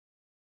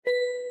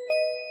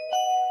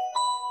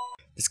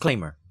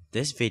Disclaimer: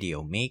 this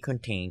video may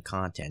contain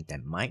content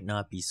that might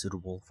not be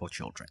suitable for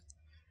children.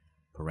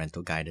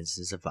 Parental guidance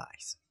is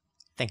advised.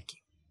 Thank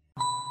you.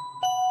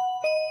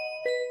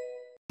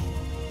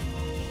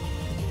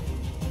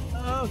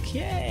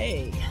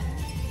 Okay.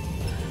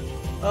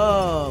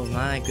 Oh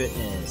my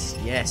goodness.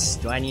 Yes.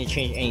 Do I need to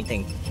change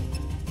anything?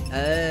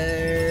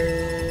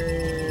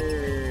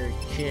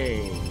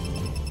 Okay.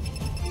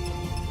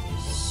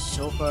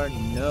 So far,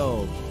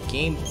 no.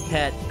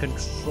 Gamepad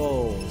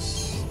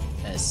controls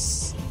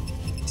is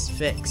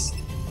fixed.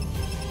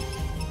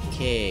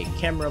 Okay.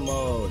 Camera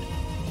mode.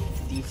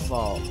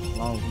 Default.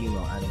 Long view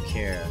mode. I don't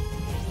care.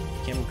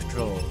 Camera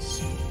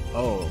controls.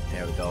 Oh,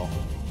 there we go.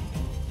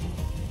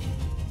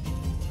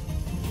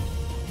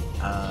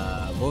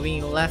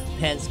 Moving left,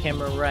 pans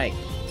camera right.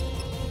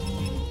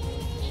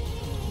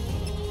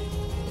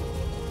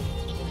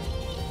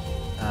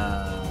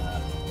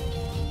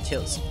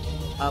 Tilts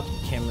up,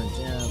 camera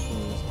down,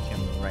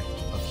 camera right.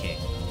 Okay.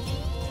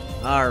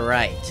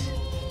 Alright.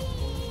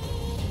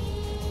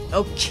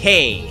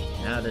 Okay.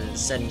 Now that the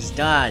setting's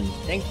done.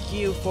 Thank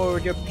you for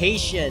your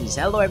patience.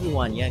 Hello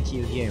everyone,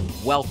 Yankee here, and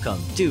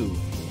welcome to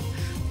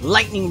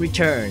Lightning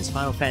Returns,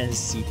 Final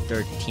Fantasy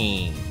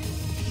XIII.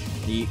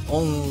 The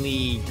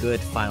only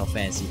good Final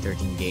Fantasy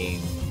XIII game,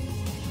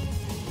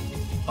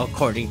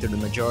 according to the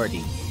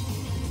majority.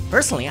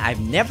 Personally,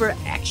 I've never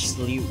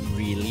actually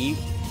really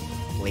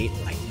played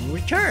Lightning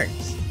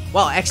Returns.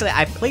 Well, actually,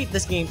 I played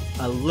this game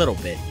a little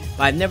bit,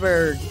 but I've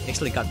never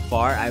actually got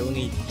far. I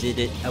only played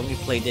it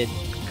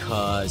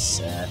because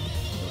there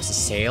was a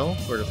sale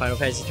for the Final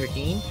Fantasy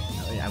XIII.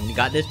 I only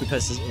got this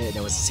because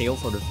there was a sale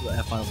for the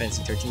Final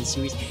Fantasy XIII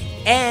series.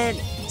 And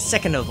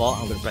second of all,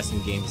 I'm gonna press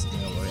some games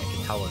where I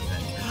can tell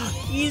that.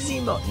 Easy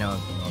mode. No,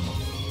 normal.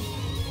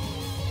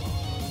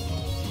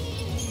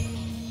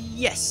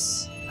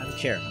 Yes, I don't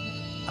care.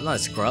 I'm not a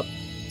scrub.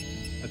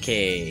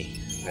 Okay,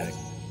 gotta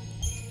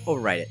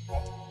override it.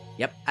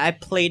 Yep, I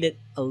played it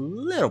a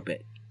little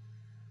bit.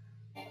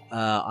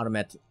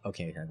 Automatic.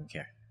 Okay, I don't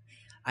care.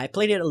 I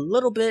played it a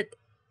little bit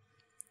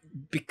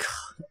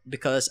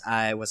because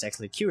I was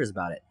actually curious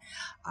about it.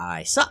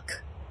 I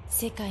suck.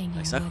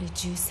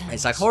 I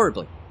suck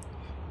horribly.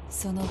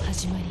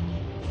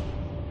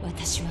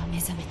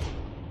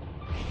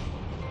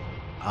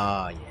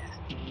 Oh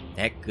yeah,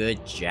 that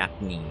good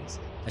Japanese.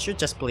 I should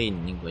just play it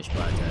in English,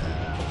 but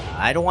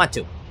I don't want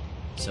to.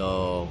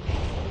 So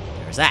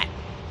there's that.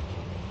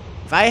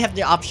 If I have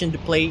the option to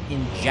play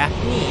in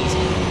Japanese,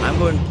 I'm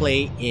going to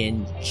play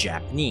in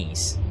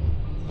Japanese.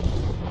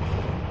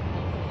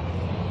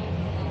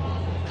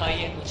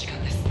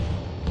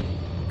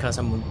 Cause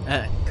I'm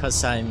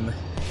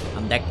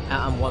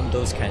one of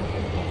those kind of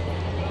people.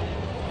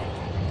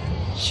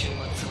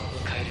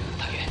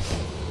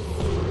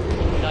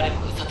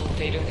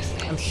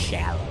 I'm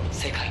shallow.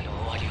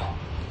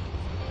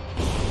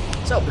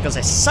 So, because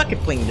I suck at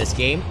playing this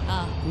game,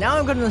 now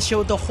I'm gonna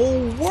show the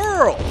whole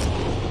world!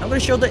 I'm gonna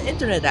show the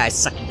internet that I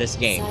suck at this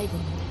game.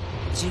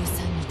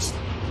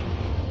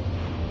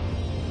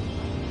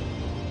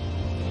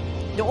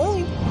 The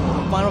only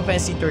Final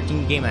Fantasy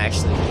XIII game I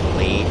actually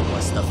played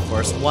was the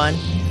first one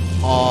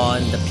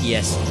on the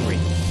PS3.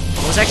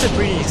 I was actually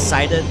pretty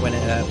excited when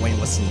it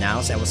was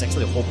announced. I was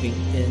actually hoping,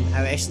 and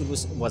I actually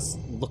was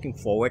looking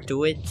forward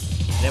to it.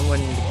 And then when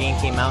the game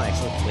came out, I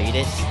actually played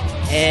it,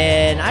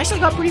 and I actually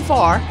got pretty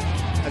far.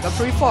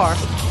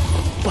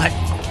 But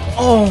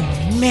oh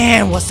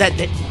man, was that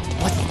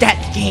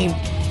game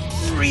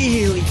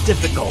really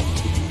difficult?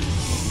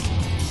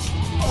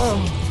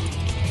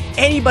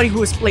 Anybody who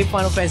has played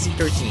Final Fantasy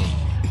XIII,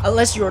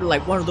 unless you're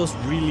like one of those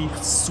really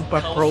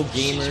super pro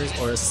gamers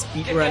or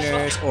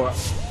speedrunners or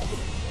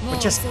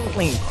just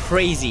playing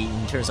crazy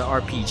in terms of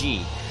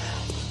RPG,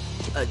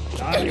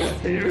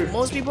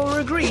 most people will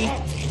agree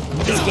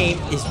this game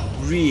is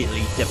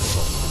really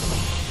difficult.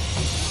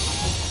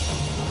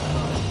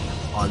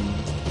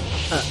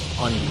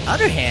 On the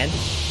other hand,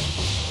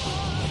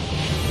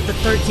 the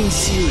 13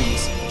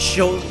 series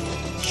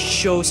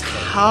shows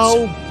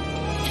how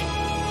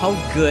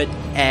good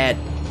at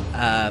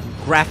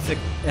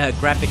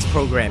graphics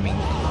programming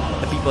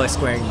the people at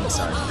Square Enix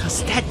are,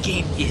 because that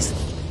game is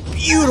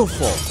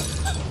beautiful.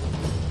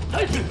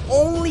 The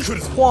only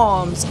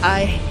qualms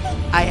the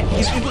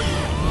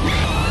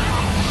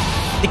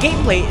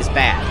gameplay is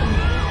bad.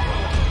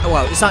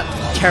 Well, it's not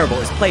terrible.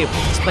 It's playable.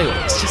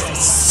 It's just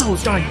so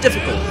darn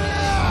difficult.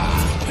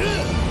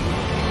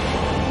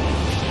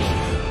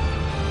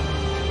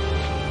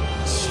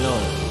 Snow,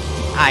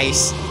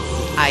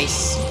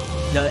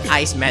 the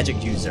ice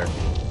magic user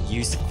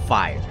used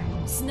fire.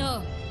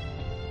 Snow,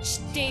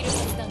 you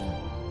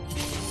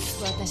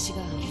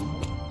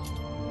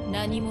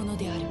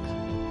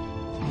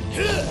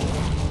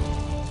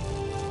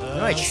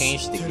know, I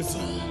changed the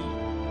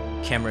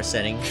camera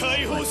setting,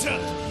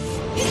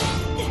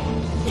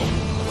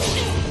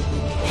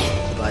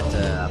 but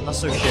I'm not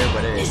so sure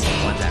whether it's the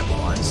one that I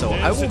want. So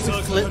I will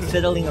be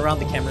fiddling around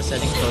the camera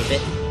setting for a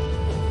bit.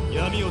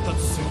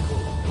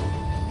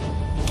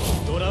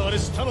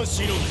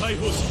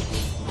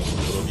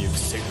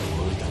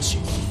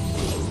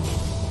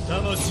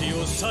 魂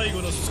を最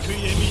後の救いへ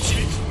導く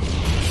っ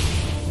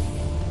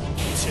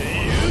て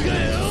いうが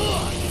よ。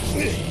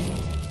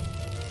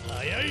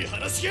早い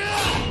話が。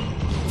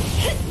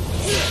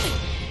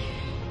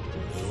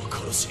俺を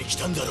殺しに来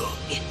たんだろう。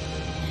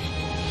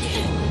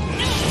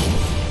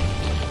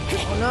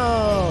 Oh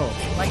no!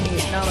 Lightning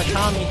is now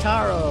Tommy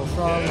Taro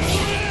from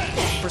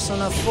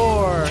Persona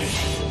 4.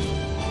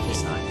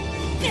 It's not.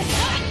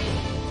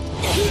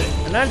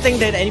 Another thing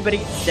that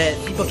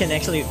people can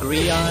actually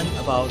agree on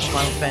about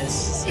Final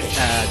Fantasy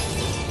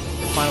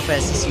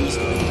series,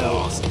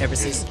 ever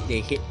since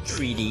they hit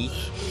 3D.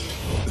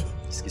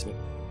 Excuse me.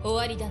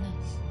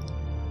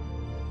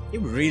 They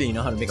really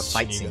know how to make a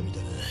fight scene.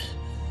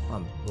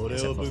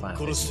 Except for Final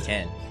Fantasy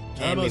 10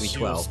 and maybe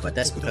 12, but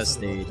that's because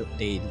they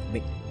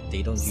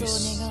don't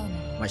use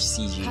much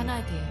CG.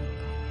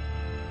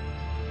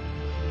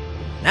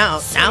 Now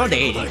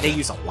they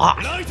use a lot.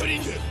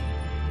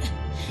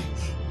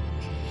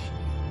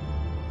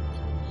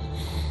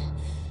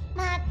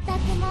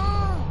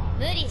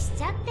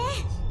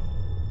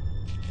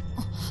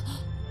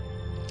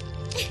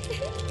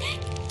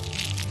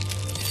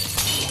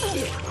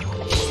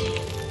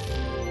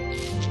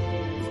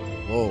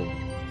 Whoa.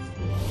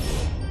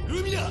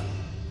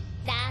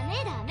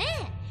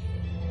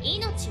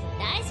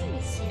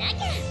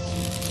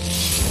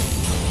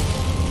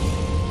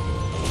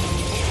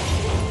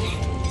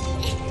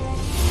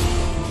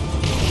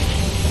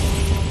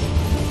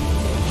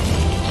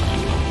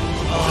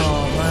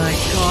 Oh my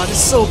god, it's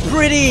so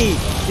pretty!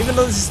 Even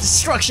though this is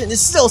destruction,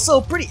 it's still so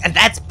pretty! And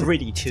that's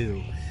pretty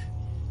too.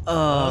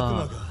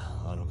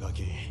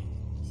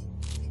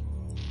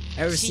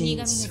 Ever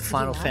since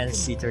Final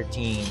Fantasy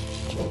 13,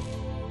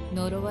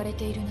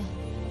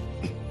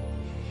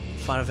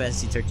 Final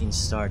Fantasy 13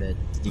 started,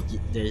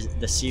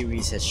 the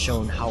series has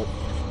shown how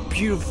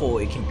beautiful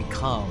it can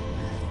become.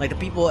 Like the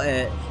people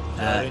at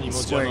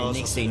Square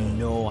Enix, they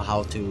know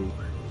how to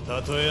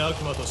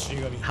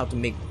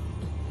make.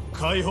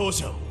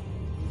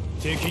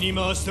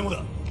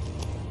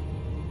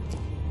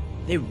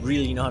 They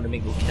really know how to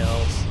make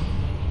locales.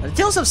 The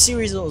Tales of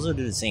series also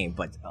do the same,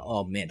 but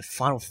oh man, the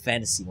Final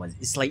Fantasy ones,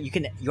 it's like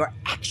you're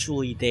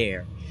actually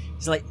there.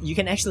 It's like you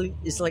can actually,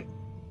 it's like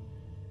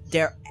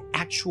there are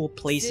actual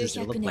places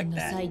that look like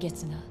that.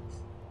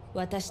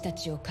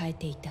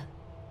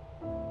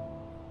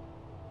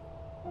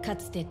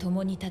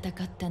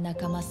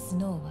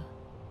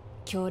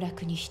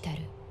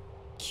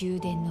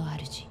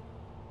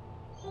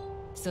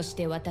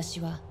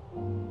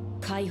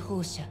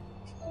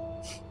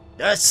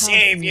 The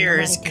Savior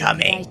is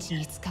coming!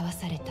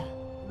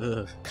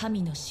 Ugh.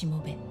 神のし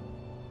もべ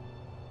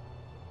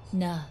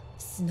なあ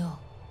スノ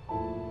ー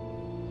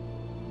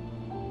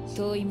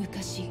遠い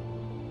昔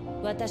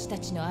私た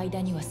ちの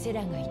間にはセ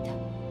ラがいた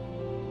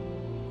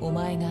お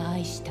前が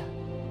愛した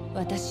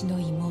私の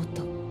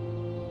妹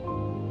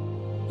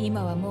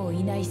今はもう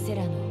いないセ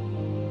ラの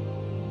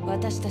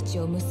私たち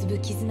を結ぶ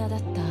絆だ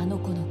ったあの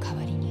子の代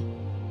わりに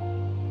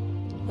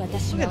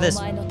私がお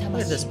前の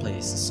魂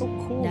を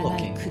長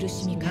い苦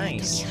しみから解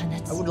き放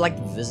つ I would like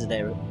to visit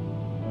there.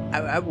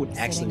 I would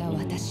actually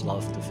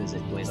love to visit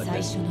a place like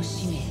this.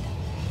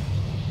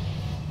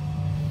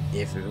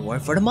 If it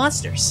weren't for the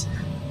monsters.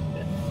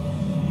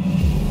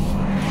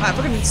 I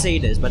forgot to say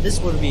this, but this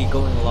will be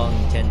going along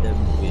in tandem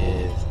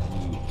with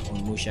the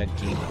Onimusha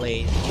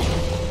gameplay.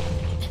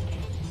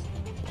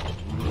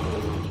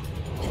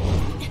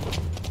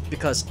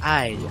 Because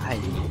I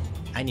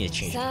need to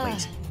change the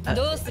place.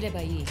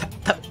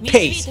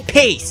 Pace!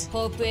 Pace!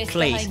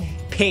 Place!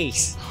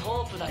 Pace!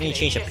 I need to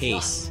change the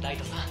pace.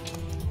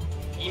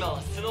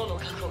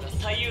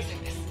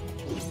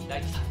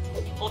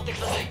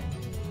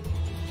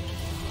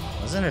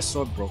 Wasn't her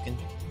sword broken?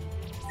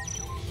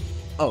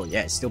 Oh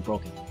yeah, it's still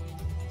broken.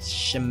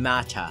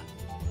 Shimata.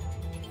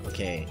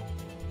 Okay.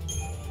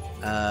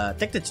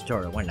 Take the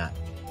tutorial, why not?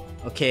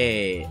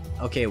 Okay,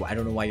 well, I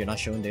don't know why you're not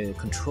showing the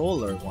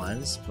controller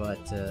ones, but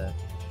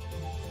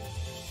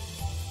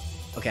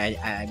okay,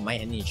 I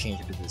might need to change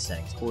a bit of the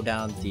settings. Hold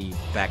down the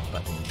back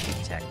button to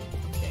attack.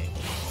 Okay.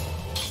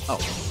 Oh.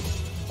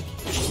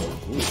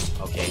 Ooh,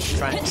 okay,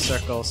 try and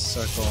circle.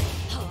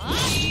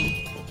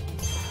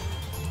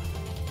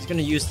 It's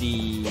gonna use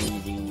the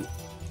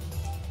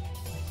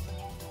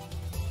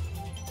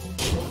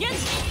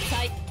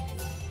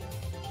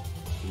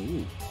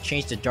ooh,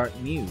 change the Dark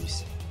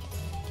Muse.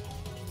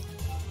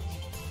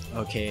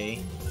 Okay.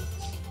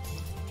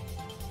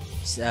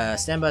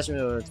 Stand by.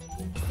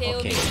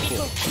 Okay,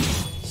 cool.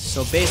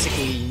 So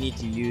basically, you need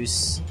to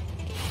use.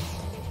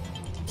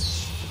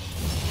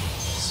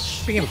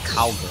 Speaking of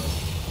cowgirl,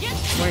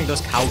 she's wearing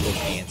those cowgirl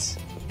pants.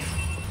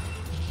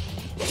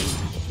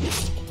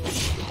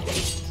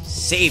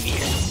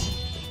 Savior.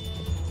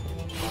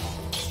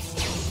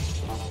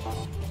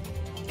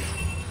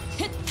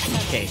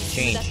 Okay,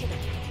 change.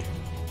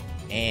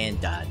 And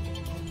done.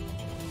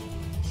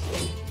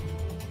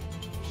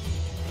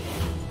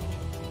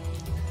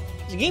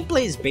 The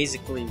gameplay is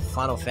basically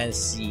Final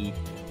Fantasy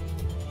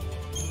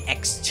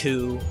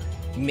X2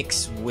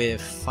 mixed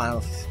with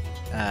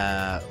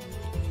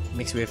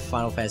mixed with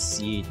Final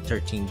Fantasy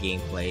XIII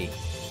gameplay.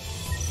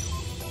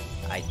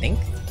 I think.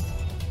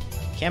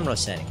 Camera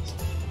settings.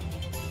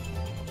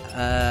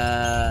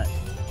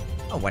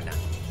 Oh, what not?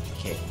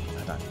 Okay,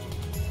 hold on.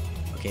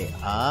 Okay,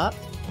 up.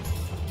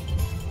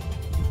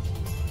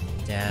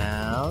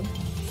 Down.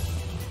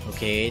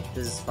 Okay,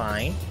 this is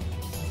fine.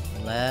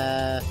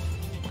 Left.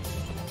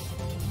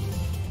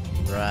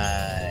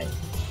 Right.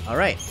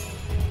 Alright.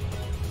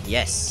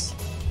 Yes.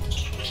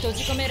 閉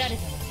じ込められ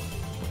たわ。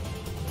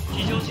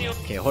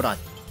 Okay, hold on.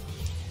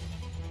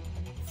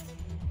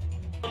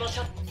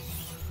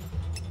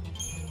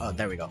 Oh,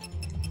 there we go.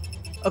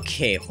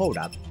 Okay, hold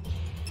up.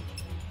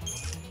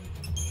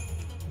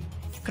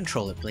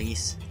 Control it,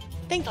 please.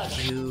 Thank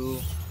you.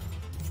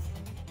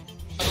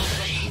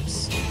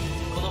 Oops.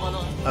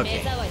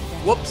 Okay.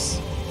 Whoops.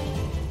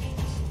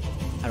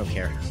 I don't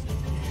care.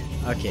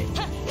 Okay.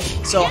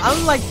 So,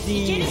 unlike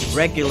the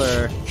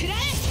regular...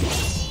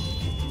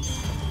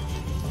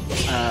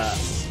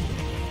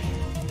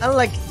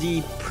 unlike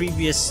the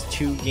previous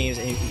two games,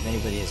 if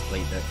anybody has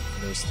played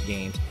those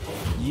games,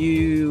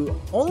 you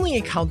only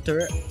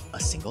encounter a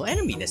single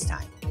enemy this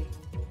time.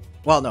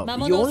 Well, no,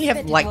 you only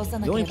have like,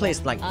 you only play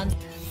as like,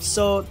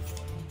 so...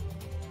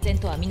 okay.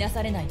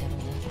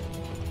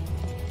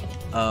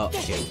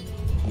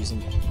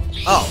 Using...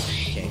 Oh,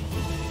 okay.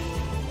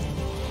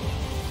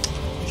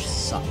 You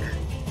suck.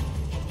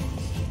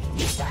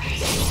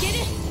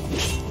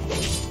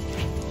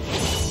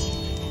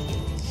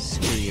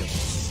 Screw you.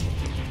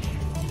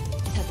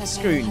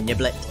 Screw you,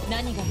 Niblet.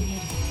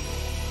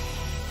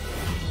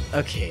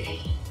 Okay.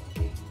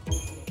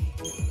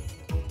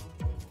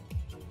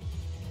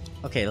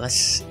 Okay,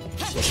 let's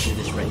just do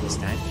this right this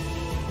time.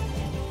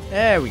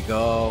 There we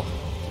go.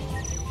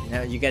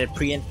 Now you get a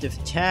preemptive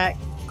attack.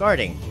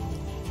 Guarding.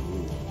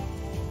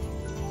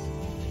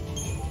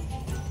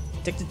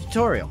 Take the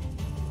tutorial.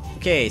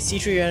 Okay, see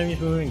through your enemies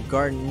moving and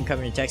guard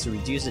incoming attacks to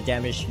reduce the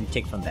damage you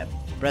take from them.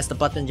 Press the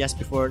button just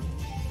before...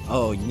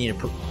 Oh, you need a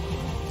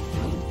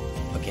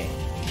okay.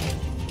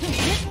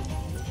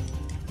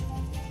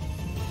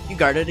 You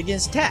guarded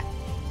against attack.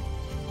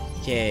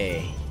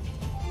 Okay.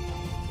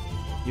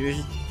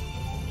 Use...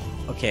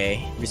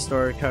 Okay.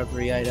 Restore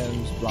recovery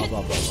items, blah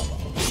blah blah blah blah.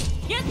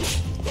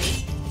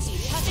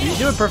 If you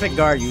do a perfect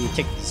guard, you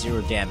take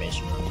 0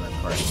 damage.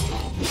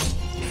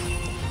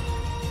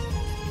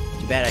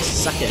 Too bad I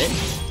suck at it.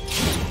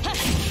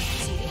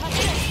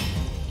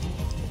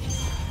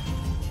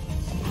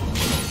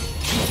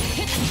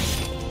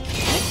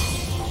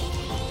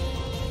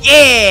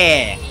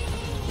 Yeah!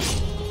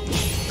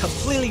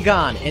 Completely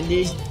gone, and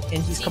he's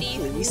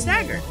completely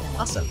staggered.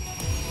 Awesome.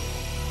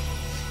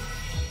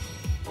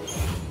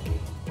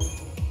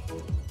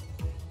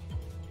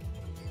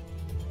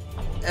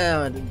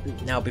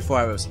 Now, before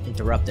I was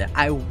interrupted,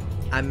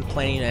 I'm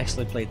planning to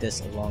actually play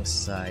this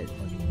alongside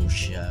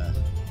Onimusha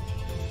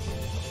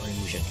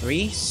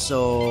 3,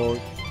 so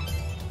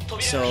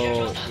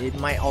it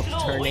might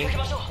alternate.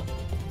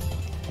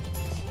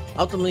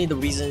 Ultimately, the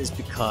reason is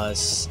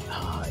because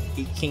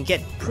it can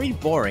get pretty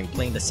boring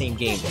playing the same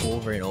game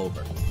over and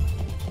over.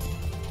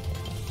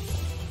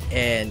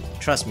 And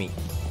trust me,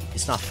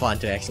 it's not fun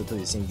to actually play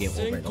the same game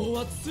over and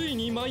over.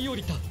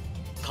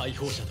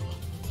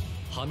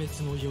 破滅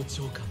の予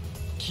兆か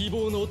希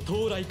望の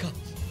到来か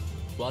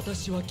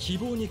私は希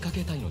望にか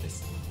けたいので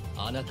す。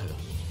あなたが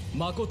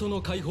誠の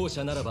解放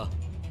者ならば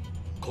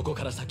ここ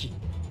から先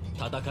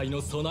戦い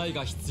の備え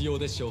が必要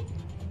でしょう。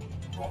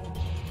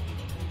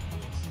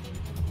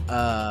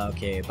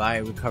Okay,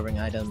 buy recovering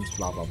items,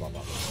 blah blah blah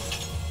blah.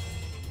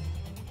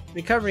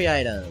 Recovery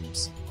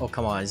items. Oh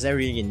come on, is there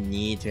really a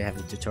need to have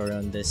a tutorial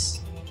on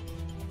this?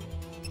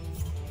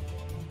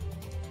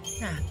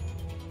 Nah.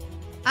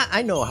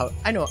 I know how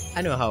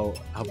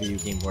video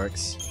game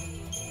works.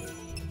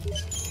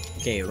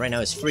 Okay, right now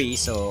it's free,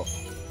 so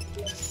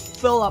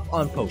fill up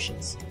on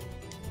potions.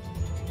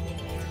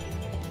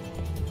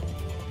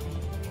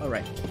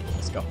 Alright,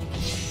 let's go.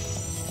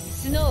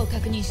 スノーを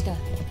確認した。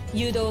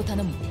誘導を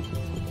頼む。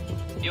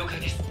了解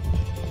です。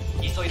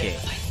急いでくだ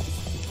さい。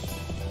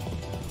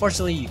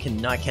Fortunately, you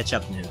cannot catch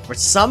up to him. For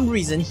some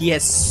reason, he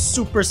has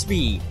super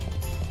speed.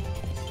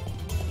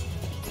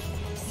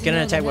 Get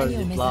an attack with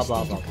blah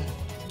blah blah.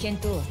 見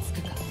当はつ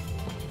くか。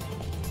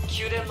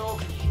宮殿の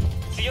奥に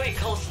強い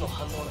カオスの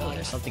反応が Oh, あ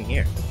り there's ます。 something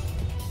here.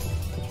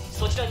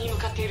 そちらに向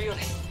かっているよう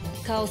です。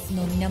カオス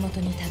の源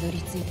にたどり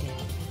着いて、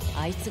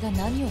あいつが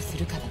何をす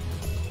るかだな。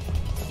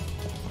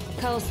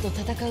カオスと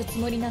戦うつ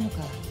もりなのか、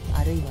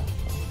あるいは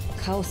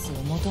カオスを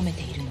求め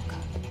ているのか。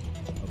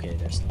Okay,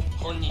 there's.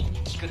 本人に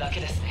聞くだ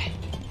けですね。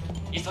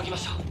急ぎま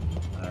しょ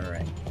う。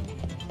 Alright.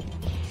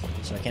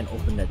 So I can't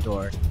open that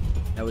door.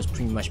 That was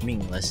pretty much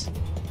meaningless.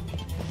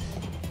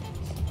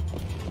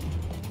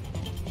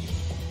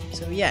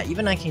 So yeah,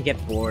 even I can get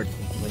bored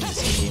playing the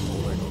same game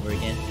over and over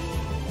again.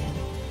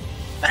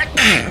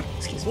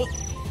 Excuse me.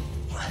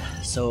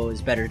 So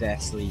it's better to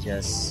actually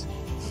just...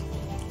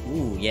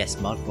 Ooh, yes,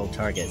 multiple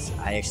targets.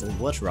 I actually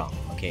was wrong.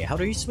 Okay, how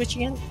do you switch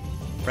again?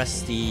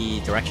 Press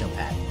the directional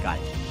pad. Got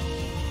it.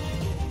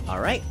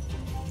 Alright.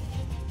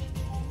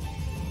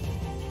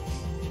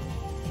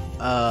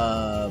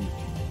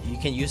 you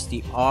can use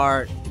the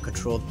R to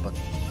control the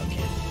button.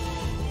 Okay.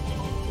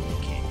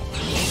 Okay.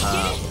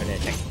 I'm gonna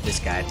attack this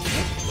guy.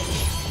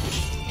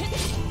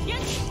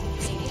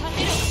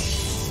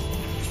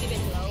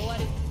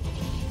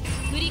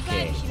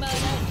 Okay.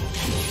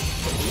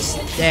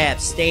 Stab,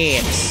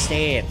 stab,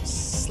 stab,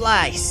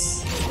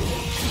 slice.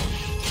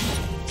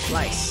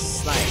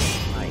 Slice, slice,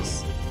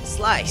 slice,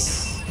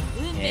 slice.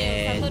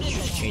 And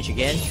change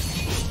again.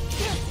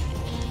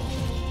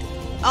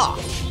 Oh,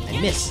 I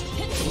missed.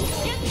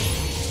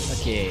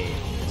 Okay,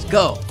 let's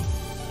go.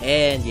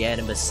 And the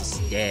animus is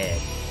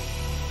dead.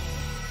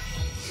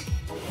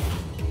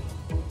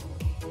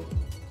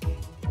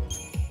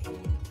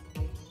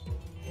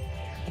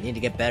 I need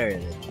to get better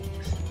at it.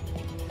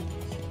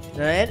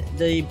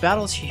 The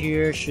battles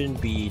here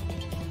shouldn't be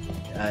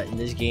in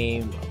this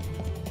game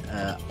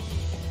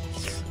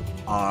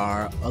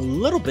are a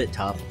little bit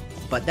tough,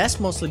 but that's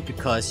mostly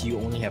because you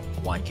only have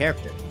one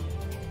character.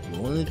 You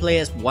only play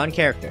as one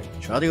character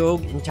throughout the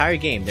entire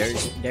game.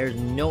 There's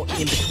no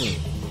in between.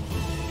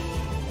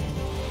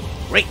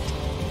 Great.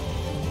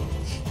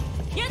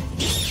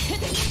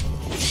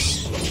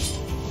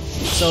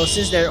 So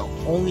since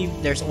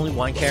there's only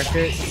one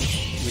character,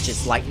 which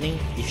is Lightning,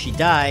 if she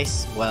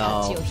dies,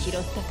 well,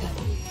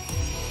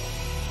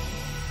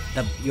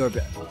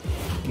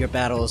 your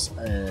battles,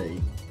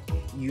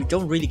 you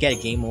don't really get a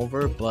game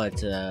over,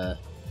 but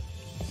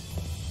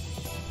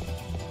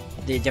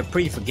they're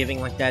pretty forgiving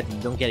like that. You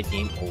don't get a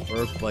game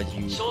over, but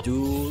you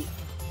do.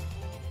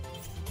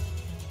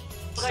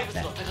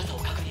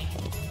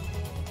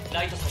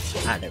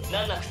 Ah, there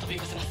we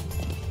go.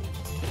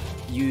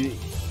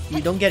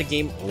 You don't get a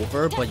game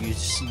over, but you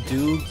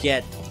do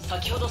get.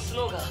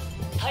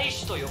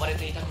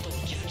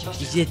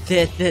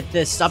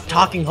 Stop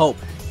talking, Hope.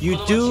 You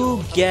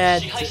do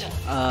get,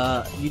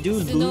 you do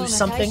lose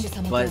something,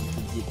 but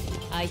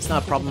it's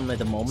not a problem at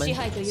the moment.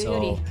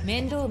 So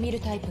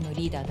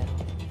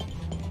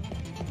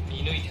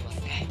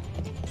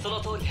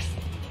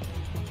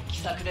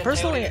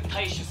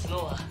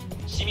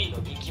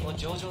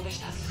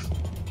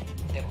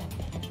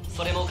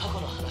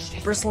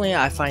personally,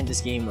 I find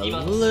this game a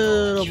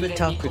little bit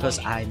tough because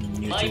I'm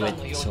new to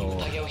it, so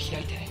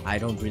I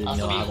don't really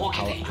know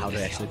how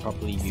to actually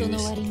properly use. Okay,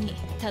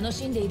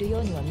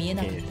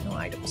 no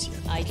items here.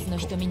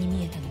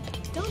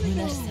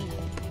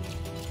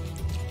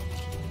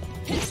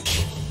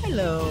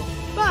 Hello.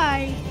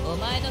 Bye.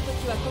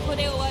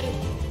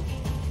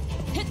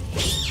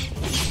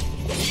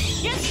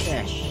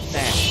 Slash,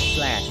 slash,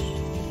 slash,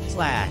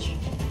 slash.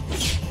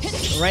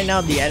 Right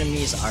now the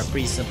enemies are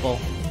pretty simple.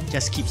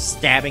 Just keep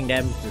stabbing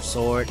them with your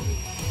sword.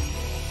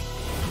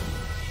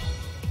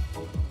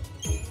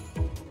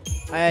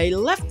 I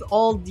left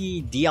all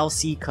the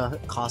DLC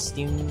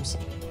costumes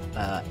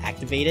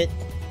activated.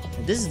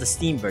 This is the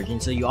Steam version,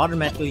 so you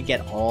automatically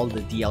get all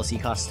the DLC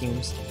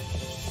costumes.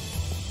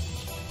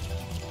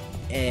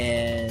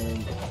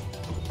 And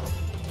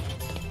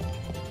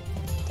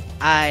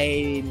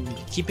I'm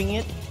keeping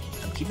it.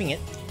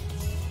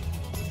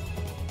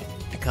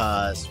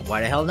 Because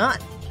why the hell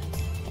not?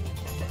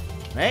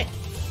 Right?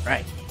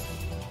 Right.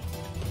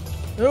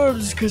 Oh,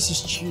 this because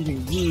it's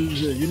cheating.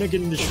 You're not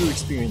getting the true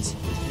experience.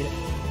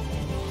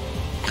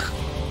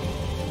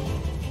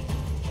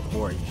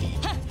 Poor Pete.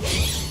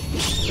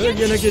 You're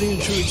not getting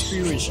the true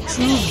experience.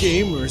 True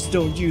gamers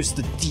don't use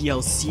the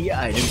DLC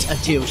items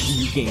until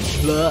New Game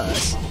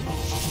Plus.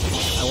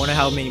 I wonder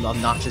how many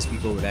obnoxious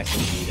people would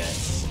actually do that.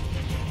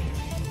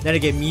 Then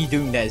again, me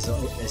doing that is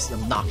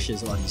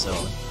obnoxious on its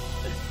own.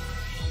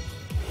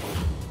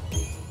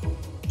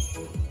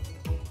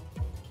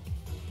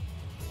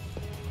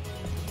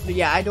 But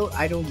yeah, I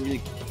don't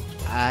really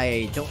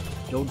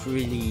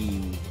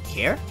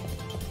care.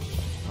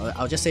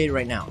 I'll just say it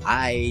right now.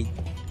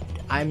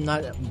 I'm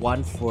not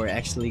one for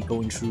actually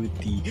going through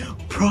the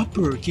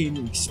proper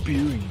gaming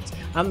experience.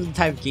 I'm the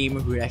type of gamer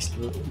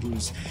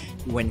who's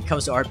when it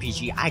comes to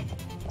RPG, I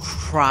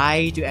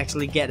try to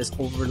actually get as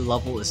over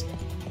level as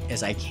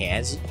I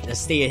can,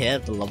 stay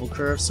ahead of the level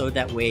curve, so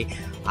that way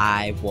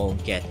I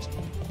won't get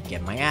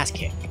my ass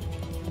kicked.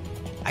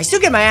 I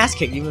still get my ass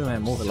kicked even when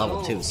I'm over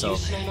level 2, so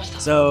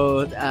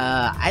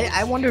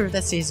I wonder if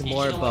that says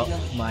more about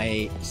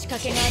my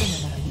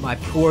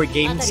poor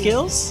gaming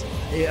skills.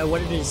 I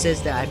wonder if it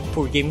says that I have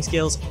poor gaming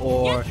skills,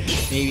 or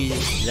maybe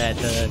that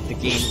the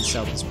game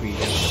itself is pretty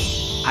good.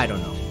 I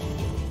don't know.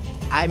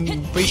 I'm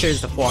pretty sure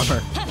it's the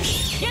former.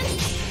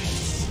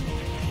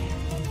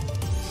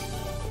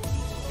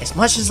 As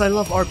much as I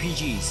love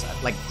RPGs,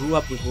 I grew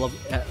up with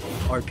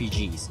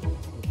RPGs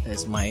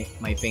as my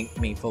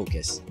main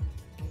focus.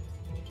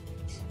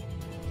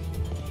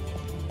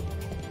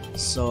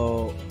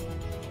 So,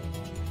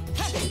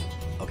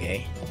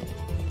 okay.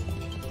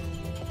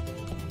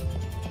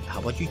 How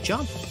about you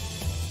jump?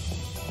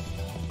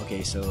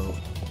 Okay, so,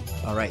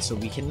 alright, so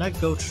we cannot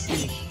go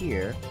through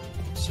here.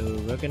 So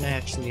we're gonna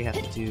actually have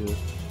to.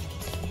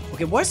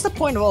 Okay, what's the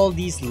point of all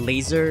these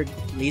laser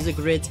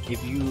grids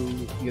if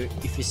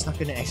if it's not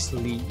gonna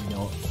actually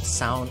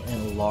sound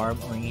an alarm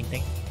or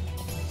anything?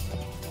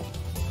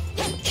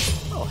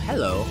 Oh,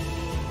 hello.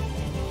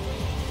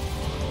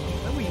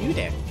 Why were you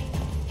there?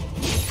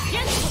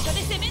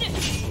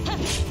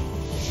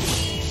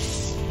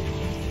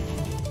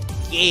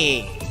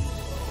 Yeah.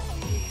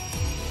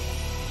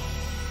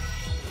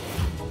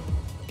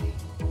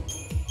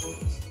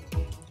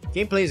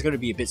 Gameplay is going to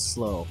be a bit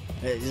slow.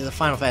 It's a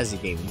Final Fantasy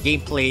game.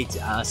 Gameplay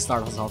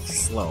starts off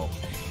slow.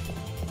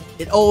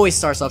 It always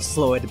starts off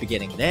slow at the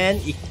beginning. Then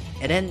it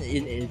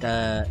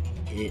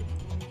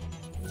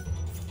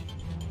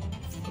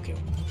okay.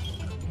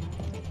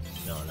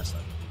 No, that's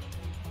not.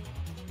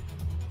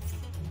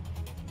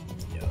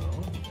 No,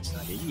 that's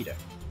not it either.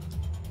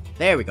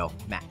 There we go.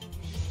 Map.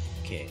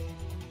 Okay.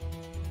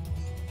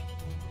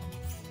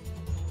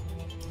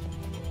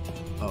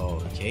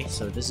 Oh, okay.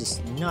 So this is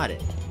not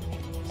it.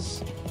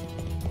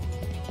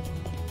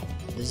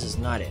 This is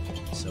not it.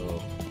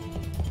 So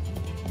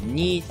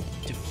need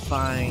to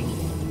find.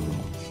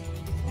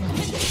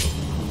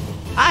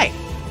 Hi!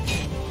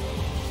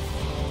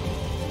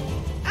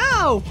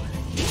 Ow!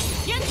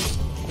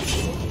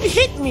 You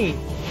hit me!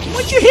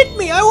 Why'd you hit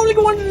me? I only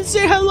wanted to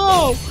say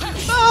hello!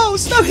 Oh,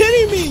 stop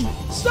hitting me!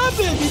 Stop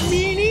it, you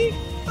meanie!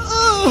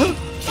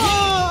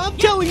 I'm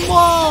telling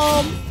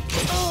mom!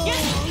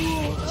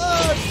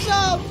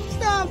 Stop!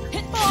 Stop!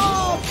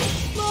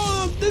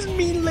 Mom! This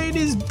mean lady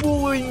is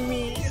bullying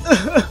me!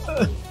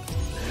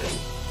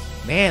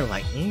 Man,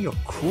 like, you're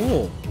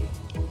cool.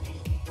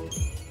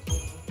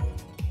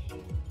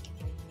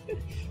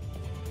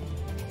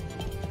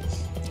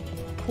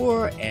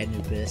 Poor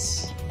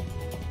Anubis.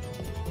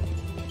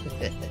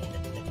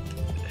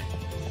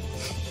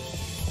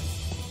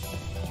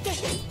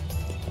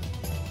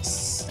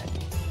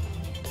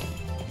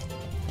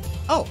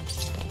 Oh!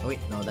 Oh wait,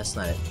 no, that's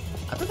not it.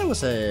 I thought that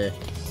was a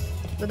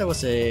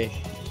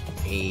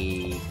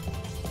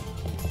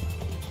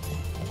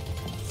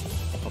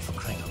oh, for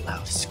crying out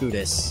loud. Screw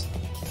this.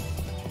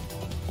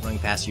 I'm running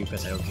past you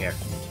because I don't care.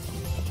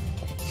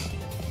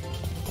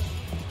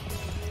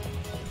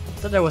 I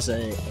thought there was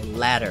a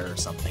ladder or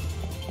something.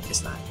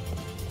 It's not.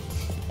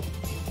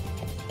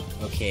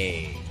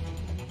 Okay.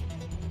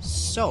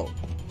 So,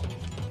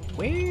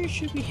 where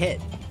should we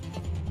head?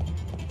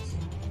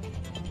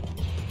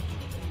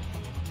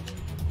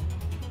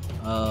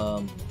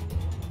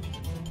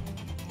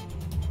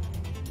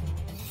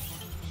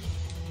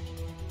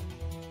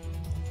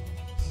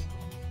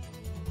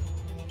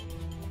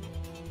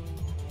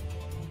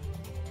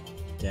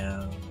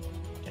 Down,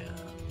 down.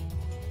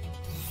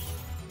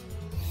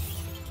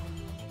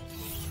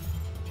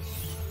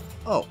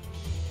 Oh.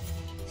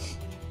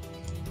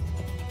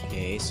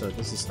 Okay, so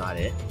this is not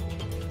it.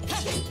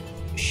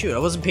 Shoot, I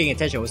wasn't paying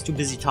attention. I was too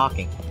busy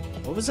talking.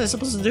 What was I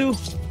supposed to do?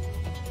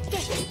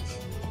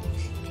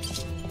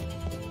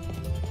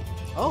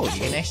 Oh,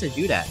 you can actually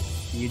do that.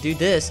 You do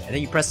this, and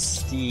then you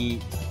press the...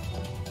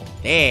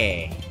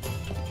 There.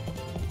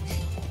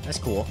 That's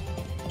cool.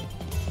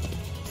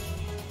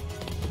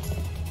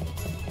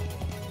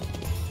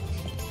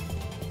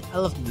 I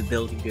love the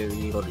ability to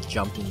be able to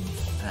jump in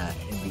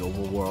the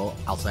overworld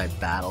outside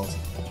battles.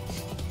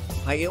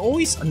 Like, it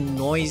always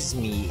annoys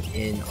me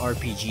in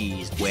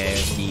RPGs where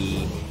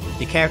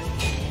the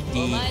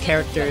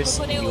characters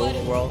in the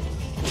overworld,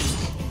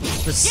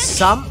 for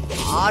some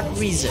odd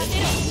reason,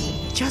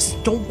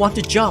 just don't want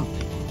to jump.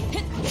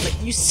 Like,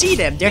 you see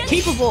them, they're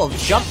capable of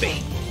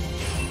jumping.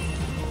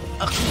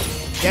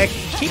 They're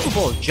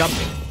capable of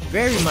jumping,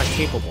 very much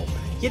capable.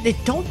 Yet they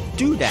don't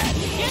do that.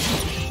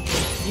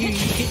 You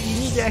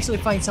need to actually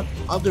find some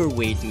other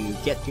way to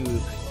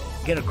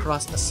get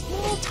across a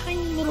small, tiny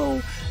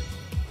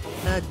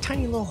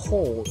little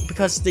hole,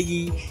 because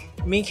the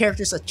main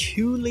characters are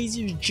too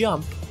lazy to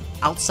jump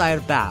outside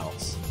of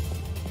battles.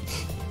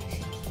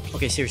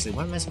 Okay, seriously,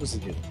 what am I supposed to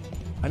do?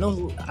 I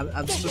know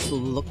I'm supposed to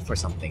look for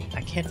something.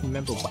 I can't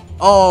remember what.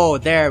 Oh,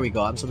 there we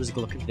go. I'm supposed to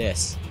go look at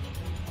this.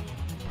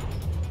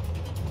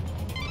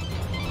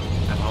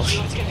 Oh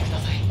shit.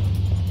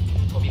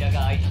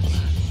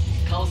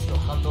 カオスの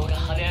反応が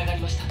跳ね上が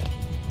りました。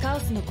カオ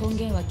スの根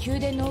源は宮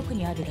殿の奥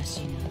にあるらし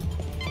いな。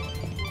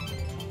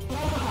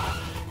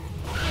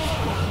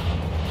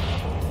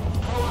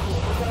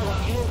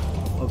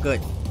Oh, good.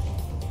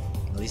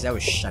 At least that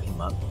would shut him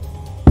up.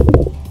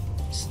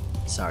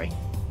 Sorry.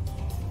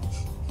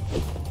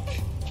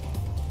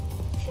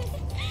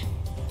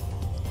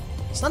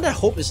 It's not that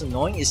Hope is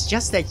annoying, it's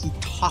just that he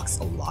talks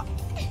a lot.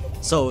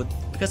 So,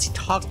 because he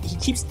talks, he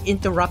keeps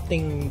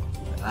interrupting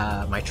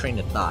my train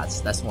of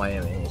thoughts. That's why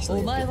I'm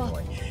actually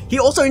annoying. He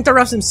also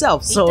interrupts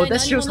himself, so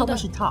that shows how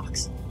much he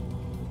talks.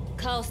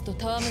 カオスと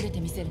戯れて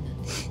みせるなん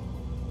て、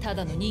た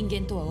だの人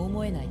間とは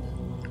思えないな。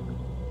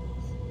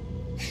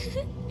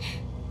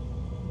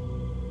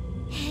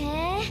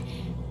へえ、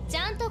ち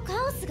ゃんとカ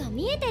オスが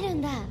見えてる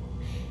んだ。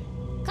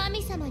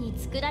神様に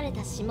作られ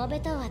たしもべ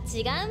とは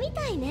違うみ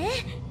たいね。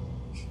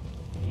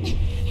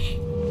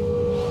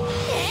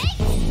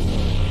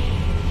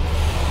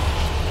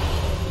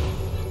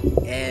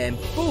And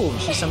boom,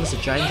 she summons a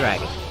giant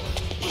dragon.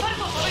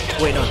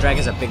 Wait, no,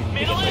 dragons are big to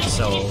begin with,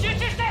 so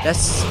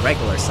that's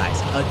regular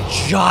size. A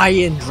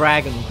giant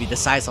dragon would be the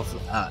size of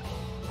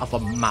of a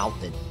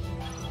mountain.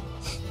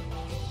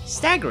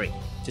 Staggering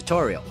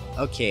tutorial.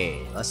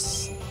 Okay,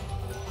 let's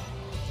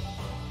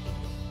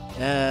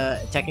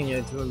attacking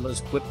your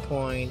most whip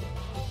point.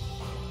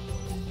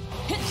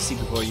 See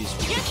before you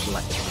switch to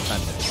left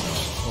thunder.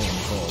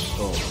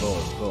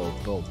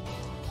 Boom.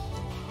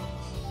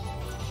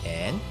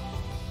 And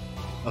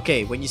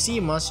okay, when you see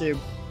a monster,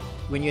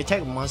 when you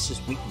attack a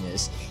monster's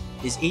weakness,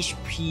 is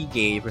HP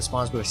gauge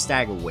responsible for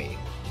stagger wave.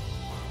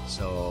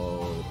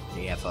 So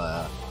they have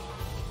a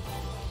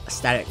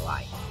static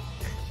line.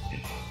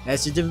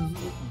 As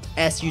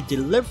you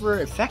deliver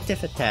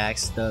effective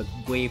attacks, the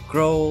wave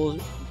grows.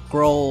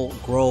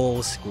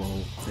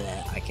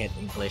 I can't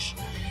English,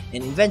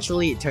 and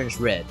eventually it turns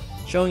red,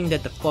 showing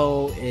that the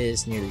foe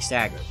is nearly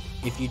staggered.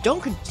 If you don't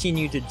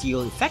continue to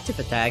deal effective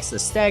attacks, the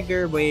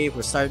stagger wave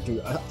will start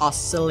to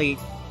oscillate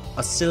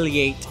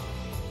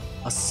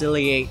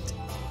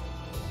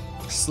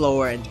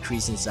slower and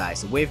decrease in size.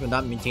 The wave will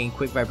not maintain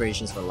quick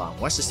vibrations for long.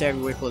 Watch the stagger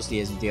wave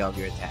closely as you deal out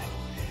your attack.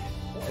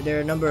 There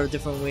are a number of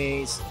different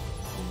ways.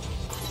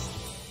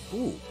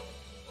 Ooh,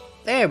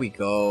 there we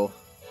go.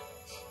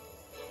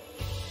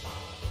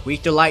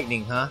 Weak to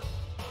lightning, huh?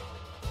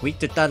 Weak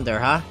to thunder,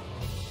 huh?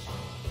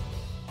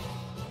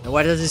 And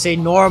why does it say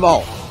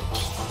normal?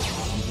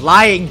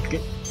 Lie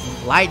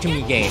to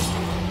me, game.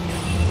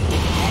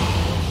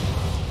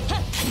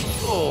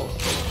 Oh.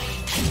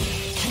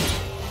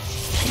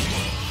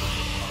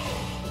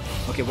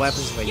 Okay, what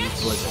happens if I use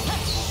blizzard?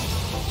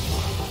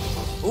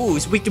 Ooh,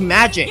 it's weak to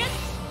magic.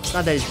 It's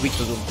not that it's weak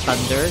to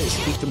thunder. It's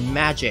weak to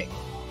magic.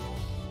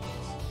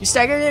 You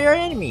stagger your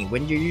enemy.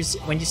 When you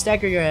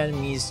stagger your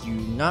enemies, you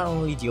not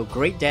only deal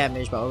great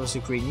damage, but also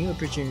create new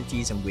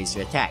opportunities and ways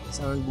to attack.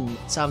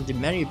 Some of the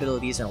many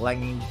abilities that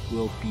lightning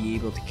will be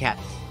able to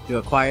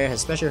acquire has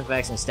special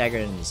effects and stagger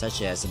enemies,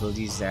 such as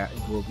abilities that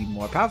will be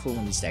more powerful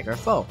when you stagger a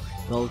foe,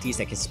 abilities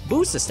that can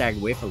boost the stagger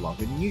wave for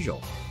longer than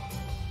usual.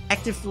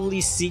 Actively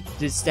seek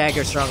to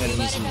stagger strong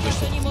enemies in wish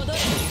to.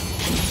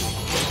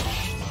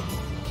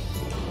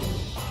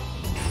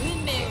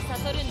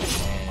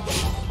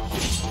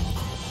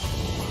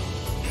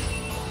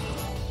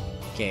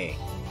 Okay.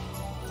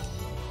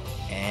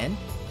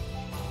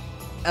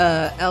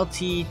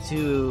 LT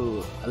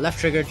to left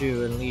trigger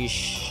to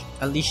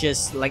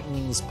unleashes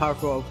lightning's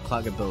powerful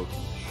overclock ability.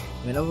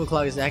 When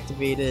overclock is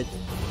activated,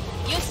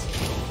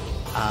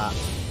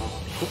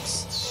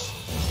 oops.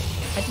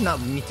 I did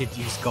not mean to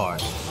use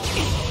guard.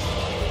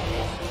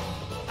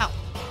 Ow.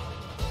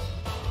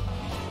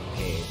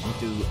 Okay,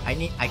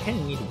 I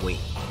kinda need to wait.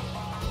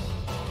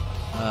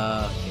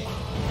 Okay.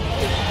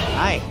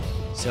 Hi.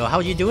 So how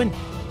you doing?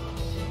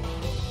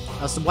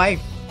 How's the wife?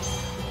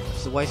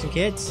 How's the wife and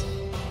kids?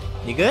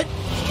 You good?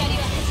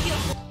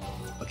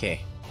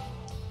 Okay.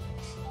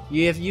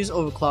 You have used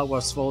overclock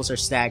while foes are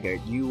staggered.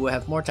 You will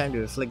have more time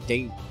to inflict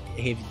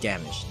heavy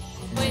damage.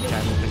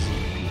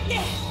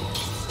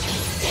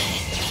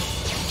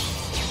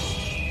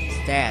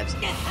 Stabs.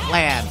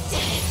 Blam.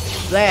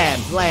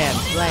 Blam. Blam.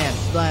 Blam.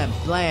 Blam.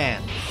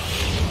 Blam.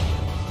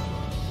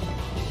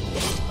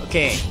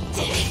 Okay.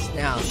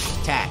 Now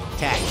attack.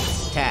 Attack.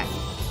 Attack.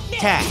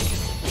 Attack.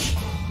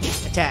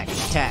 Attack,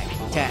 attack,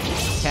 attack,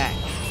 attack,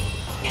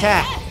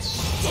 attack!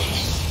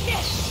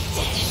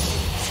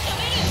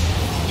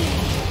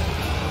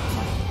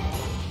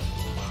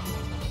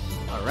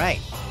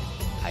 Alright.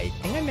 I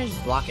think I managed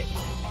to block it.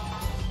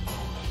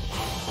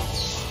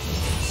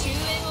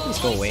 Please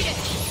go away.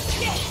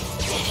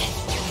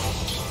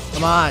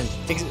 Come on,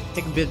 take a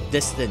bit of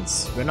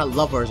distance. We're not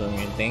lovers or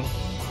anything.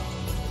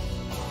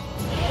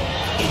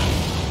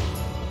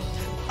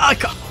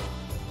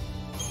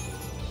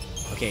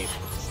 Okay,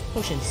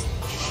 potions.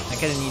 I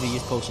kinda need to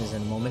use potions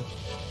in a moment.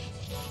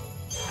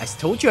 I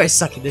told you I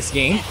suck at this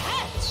game.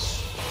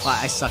 Well,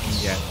 I suck in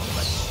general,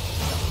 but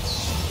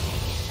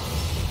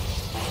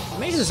I'm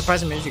amazing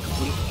surprised I managed to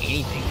complete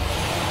anything.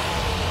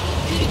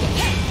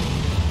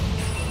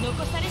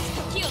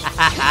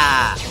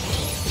 Hahaha!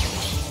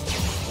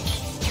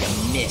 You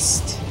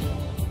missed.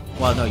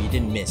 Well, no, you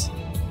didn't miss.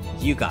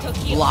 You got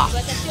blocked.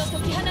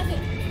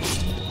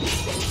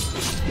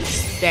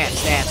 Stab,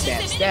 stab,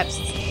 stab, stab,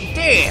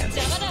 stab!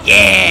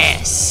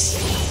 Yes!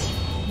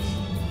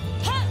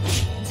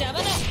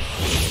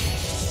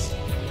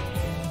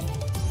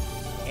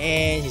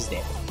 And he's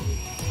dead.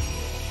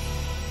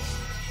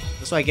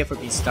 That's what I get for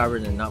being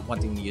stubborn and not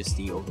wanting to use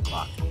the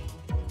overclock.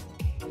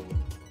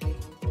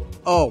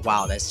 Oh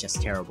wow, that's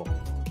just terrible.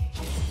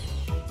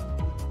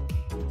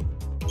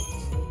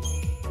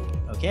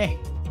 Okay.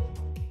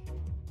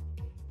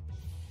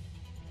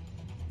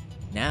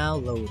 Now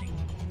loading.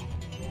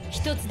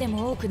 一つで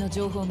も多くの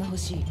情報が欲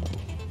しい。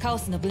カオ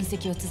スの分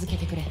析を続け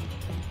てくれ。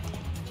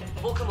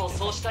僕も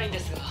そうしたいんで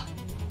すが、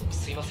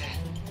すいません。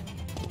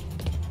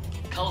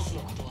カオス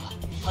のことは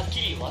はっき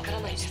りわか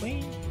らないです。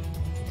Anything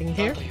なん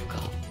here? という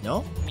か、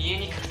 No? 見え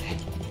にくくて。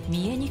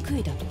見えにく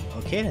いだと。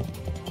Okay then.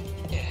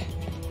 え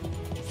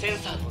え、セン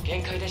サーの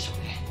限界でしょう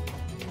ね。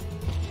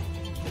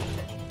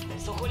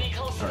そこに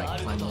カオスがあ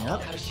ることはわ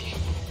かるし、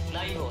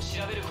内部を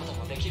調べること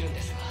もできるん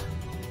です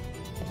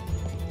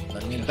が。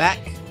Let me back.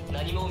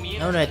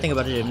 Now that I think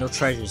about it, there are no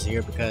treasures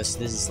here because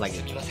this is like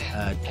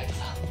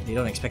they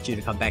don't expect you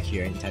to come back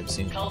here anytime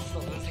soon. Or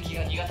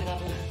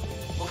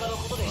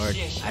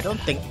I don't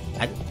think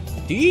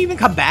do you even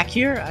come back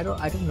here? I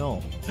don't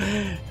know.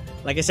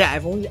 Like I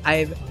said, when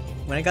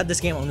I got this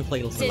game I only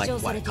played for like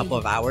what, a couple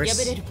of hours,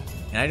 and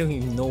I don't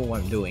even know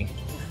what I'm doing.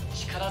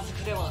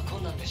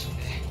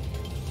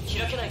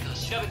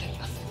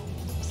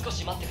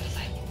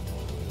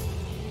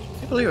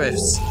 I believe I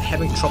was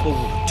having trouble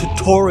with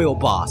tutorial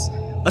boss.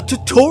 A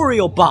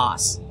tutorial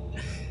boss!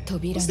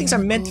 Those things are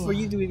meant for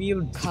you to be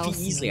able to defeat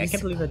easily. I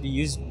can't believe I had to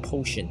use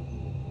potion.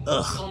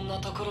 Ugh.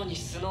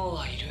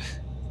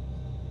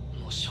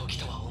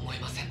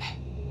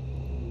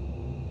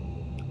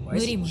 Why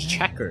is it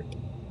checkered?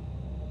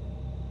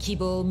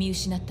 Oh,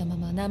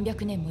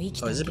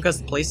 is it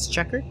because the place is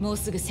checkered?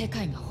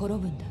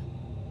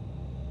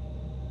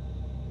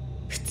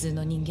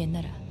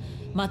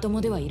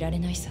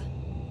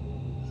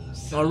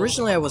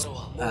 Originally I was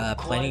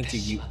planning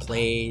to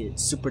play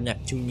Super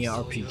Neptunia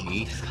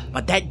RPG,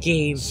 but that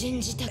game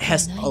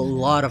has a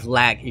lot of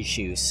lag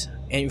issues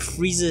and it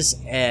freezes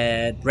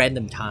at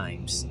random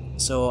times.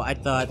 So I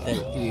thought that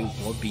it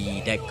would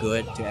be that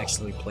good to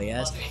actually play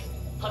as.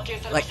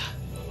 Like,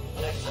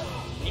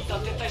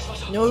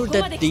 know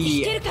that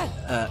the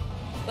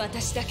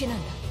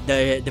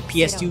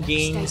PS2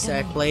 games that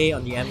I play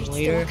on the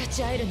emulator,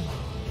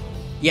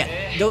 yeah,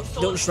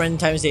 those random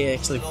times they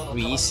actually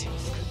freeze.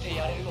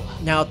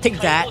 Now take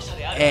that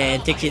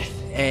and take it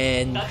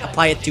and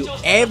apply it to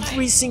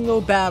every single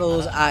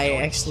battles I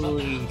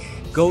actually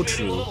go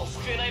through.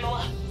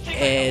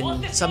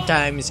 And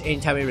sometimes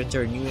anytime I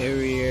return a new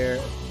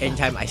area,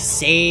 anytime I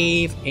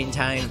save,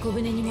 anytime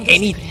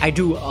I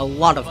do a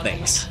lot of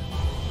things.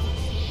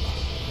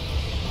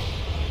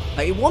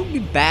 Like, it won't be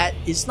bad.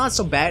 It's not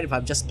so bad if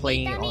I'm just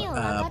playing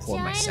for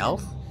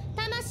myself.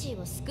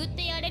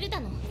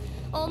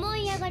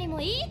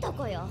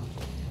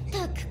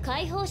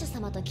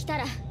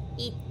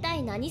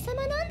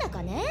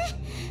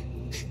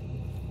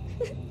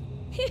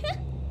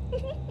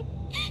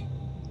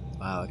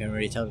 Wow, I can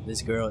already tell that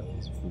this girl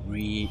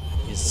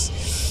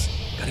is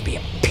gonna be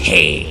a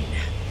pain.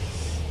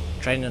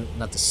 Trying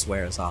not to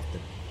swear as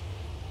often,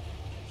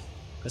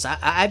 because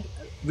I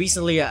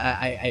recently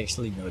I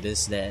actually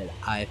noticed that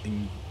I've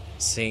been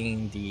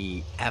saying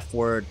the F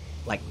word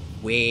like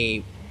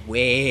way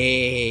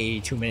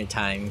too many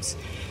times.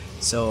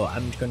 So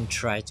I'm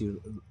trying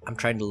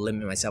to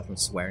limit myself from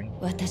swearing.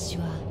 I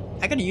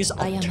gotta use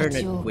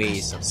alternate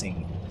ways of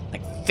saying it,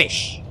 like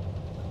fish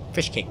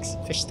cakes,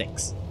 fish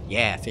sticks.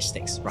 Yeah, fish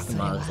sticks. Rockin'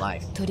 Mama's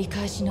life.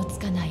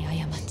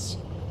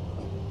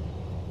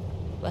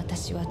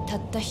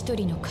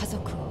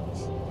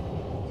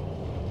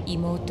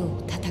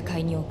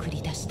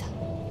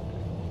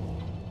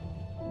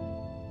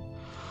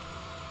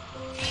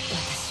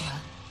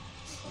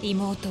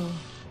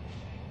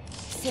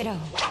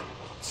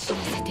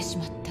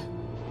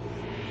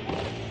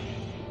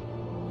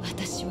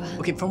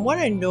 Okay, from what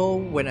I know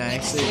when I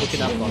actually look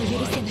it up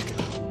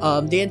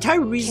online, the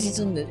entire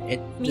reason that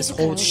this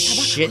whole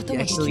shit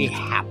actually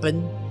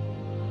happened.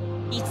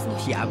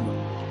 Yeah,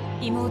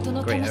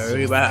 great.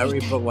 I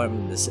already put one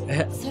of this.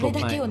 Put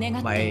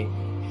my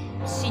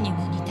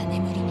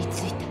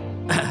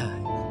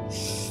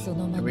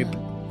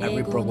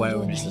I broke what I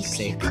was to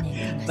say.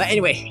 But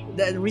anyway,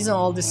 the reason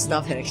all this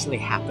stuff actually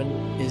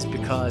happened is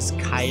because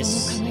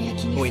Caius.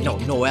 Oh wait, no,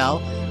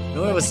 Noel.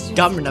 Noel was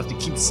dumb enough to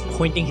keep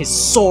pointing his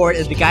sword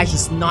at the guy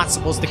he's not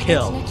supposed to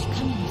kill.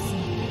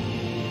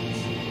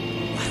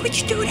 Why would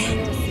you do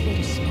that?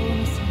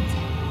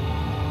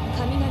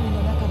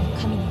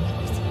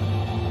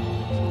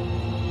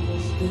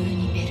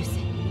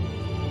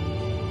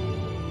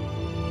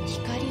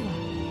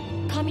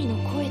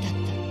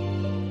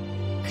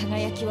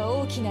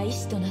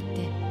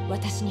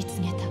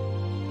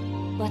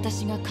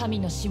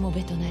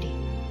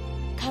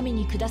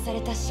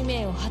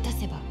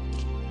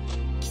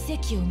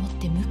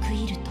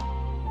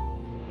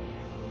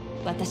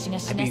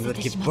 I'd be able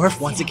to give birth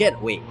once again.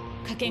 Wait,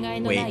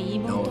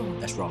 no,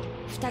 that's wrong.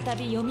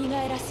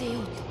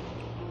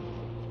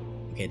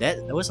 Okay,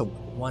 that was a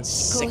one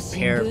sick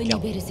pair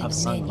of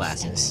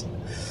sunglasses.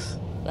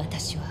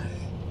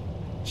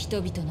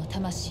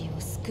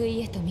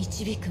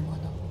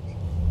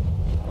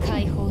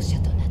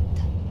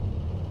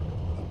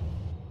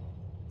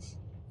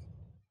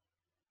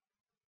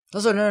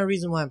 Also, another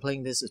reason why I'm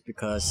playing this is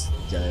because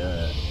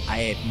I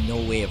have no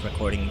way of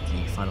recording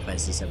the Final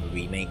Fantasy VII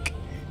Remake,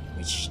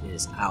 which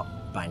is out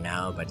by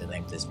now by the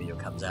time this video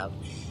comes out.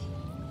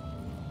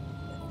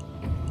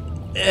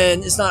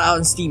 And it's not out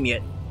on Steam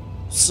yet.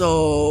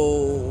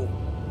 So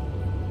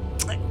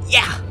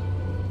yeah,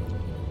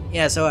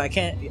 so I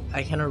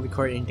cannot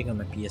record anything on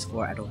my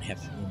PS4. I don't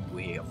have any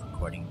way of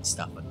recording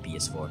stuff on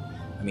PS4.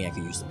 I mean, I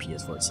could use the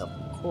PS4 itself to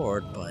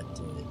record, but it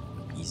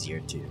would be easier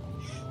to,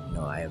 you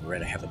know, I'd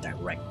rather have a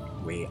direct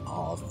way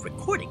of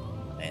recording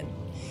and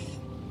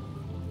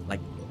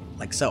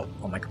like so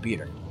on my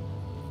computer.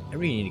 I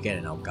really need to get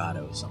an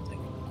Elgato or something.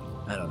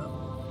 I don't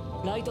know.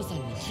 ライトさん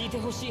に聞いて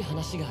ほしい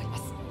話がありま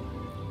す。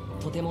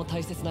とても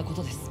大切なこ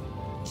とです。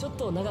ちょっ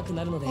と長く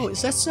なるので、 Oh,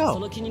 is that そ so?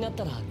 の気になっ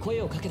たら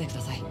声をかけてく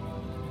ださい。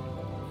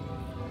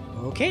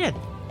 Okay then.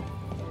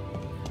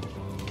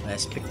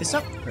 Let's pick this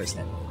up first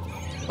then.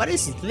 What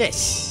is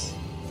this?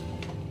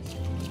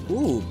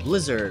 Ooh,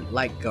 Blizzard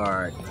Light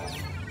Guard.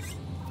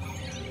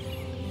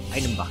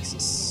 Item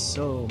boxes.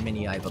 So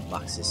many item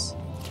boxes.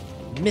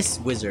 Miss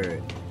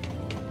Wizard.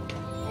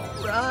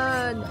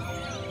 Run!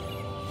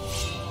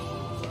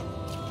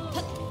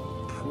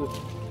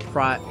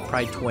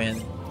 Pride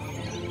Twin.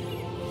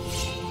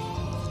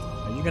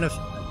 Are you gonna...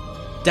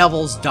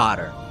 Devil's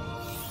Daughter.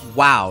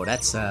 Wow,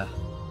 that's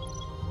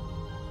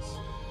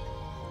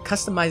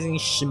customizing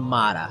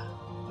Shimada.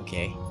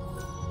 Okay.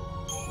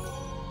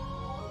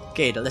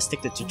 Okay, let's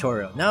take the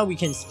tutorial. Now we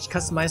can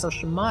customize our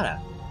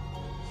Shimada.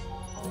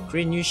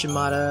 Create new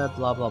Shimada,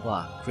 blah blah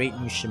blah. Create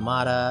new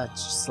Shimada,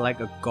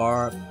 select a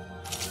garb.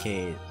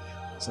 Okay,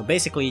 so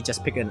basically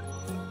just pick an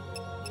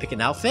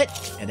outfit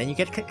and then you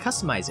can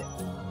customize it.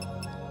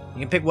 You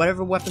can pick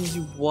whatever weapons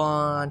you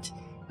want.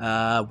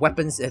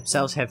 Weapons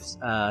themselves have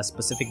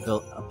specific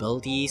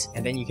abilities,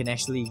 and then you can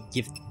actually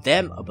give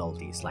them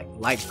abilities like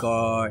light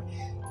guard,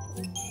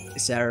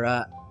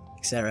 etc,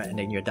 etc, and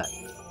then you're done.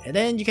 And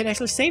then you can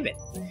actually save it.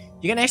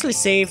 You can actually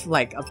save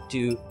like up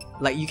to,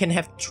 like, you can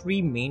have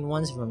 3 main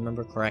ones if I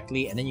remember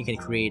correctly, and then you can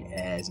create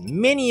as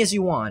many as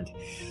you want,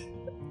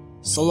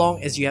 so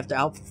long as you have the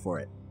outfit for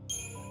it.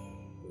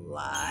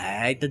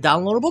 Like the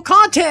downloadable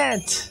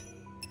content!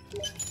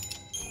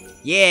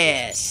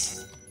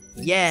 Yes!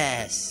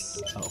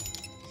 Yes! Oh.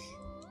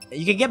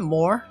 You can get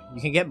more.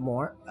 You can get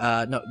more.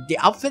 No, the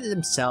outfits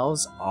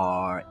themselves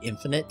are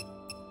infinite,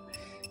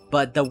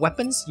 but the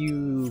weapons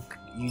you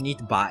need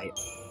to buy.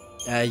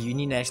 You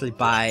need to actually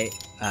buy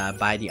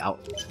the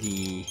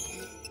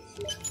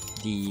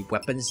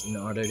weapons in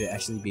order to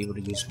actually be able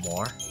to use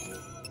more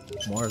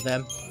of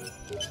them.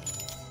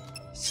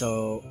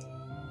 So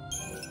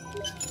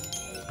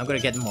I'm gonna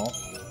get them all.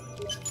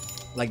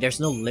 Like, there's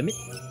no limit,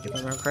 if I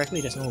remember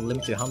correctly. There's no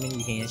limit to how many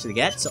you can actually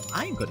get, so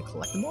I'm gonna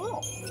collect them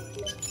all.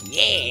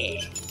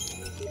 Yeah.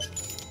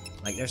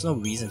 Like, there's no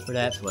reason for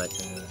that, but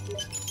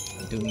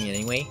I'm doing it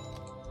anyway.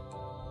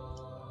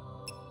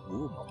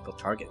 Ooh, multiple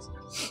targets.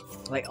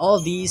 Like, all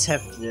of these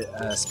have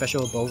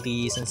special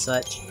abilities and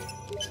such,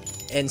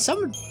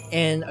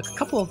 and a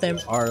couple of them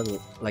are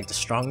like the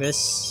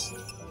strongest.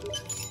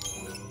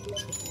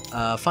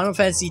 Final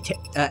Fantasy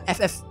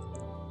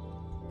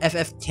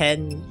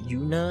FF10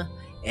 Yuna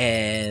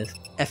and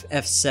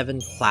FF7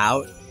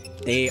 Cloud,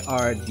 they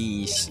are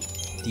the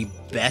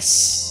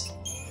best.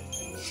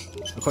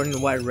 According to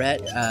what I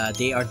read,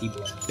 they are the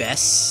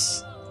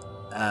best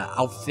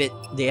outfit.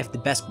 They have the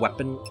best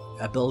weapon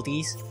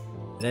abilities.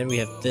 And then we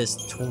have this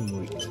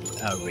Tomb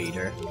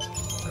Raider.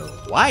 I don't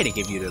know why they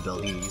give you the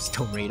ability to use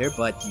Tomb Raider,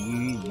 but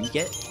you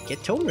get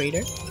Tomb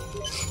Raider.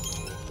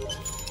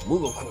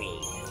 Moogle Queen.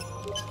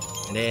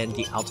 And then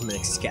the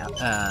Ultimate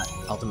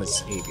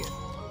Savior.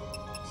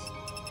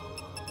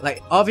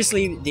 Like,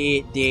 obviously,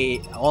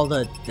 all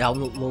the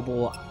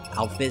downloadable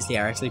outfits, they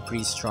are actually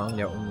pretty strong in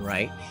their own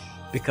right,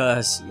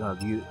 because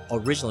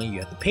originally you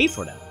have to pay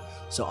for them.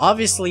 So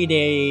obviously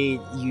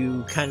you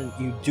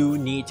do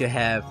need to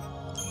have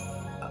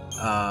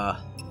a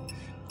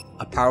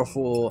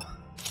powerful.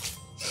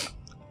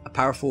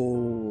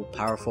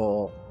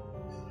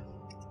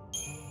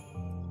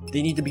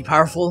 They need to be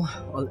powerful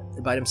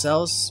by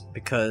themselves,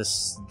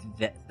 because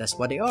that's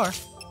what they are.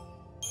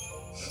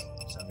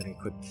 So I'm gonna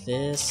equip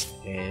this,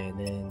 and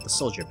then the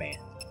Soldier Band,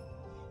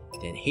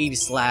 then Heavy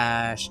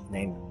Slash, and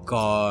then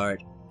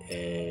Guard,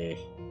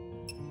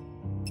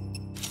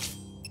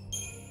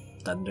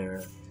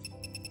 Thunder,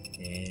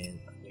 and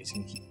I'm just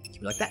gonna keep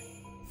it like that.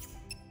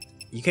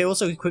 You can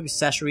also equip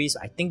accessories.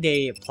 I think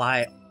they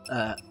apply.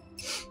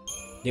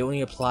 They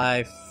only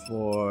apply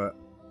for.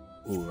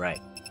 Ooh, right.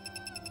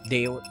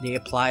 They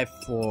apply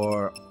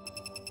for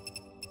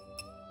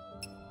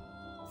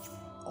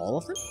all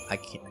of them. I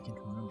can't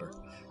remember.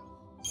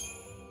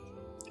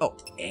 Oh,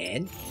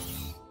 and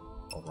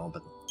wrong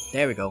button.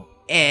 There we go.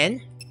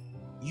 And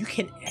you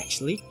can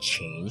actually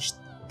change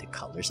the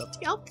colors of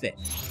the outfit.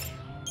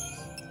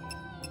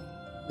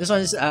 This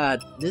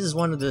is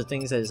one of the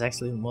things that is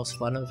actually the most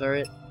fun of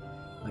it,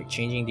 like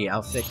changing the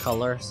outfit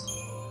colors.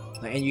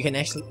 And you can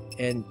actually,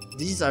 and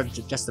these are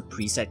just the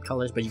preset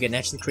colors, but you can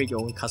actually create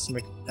your own custom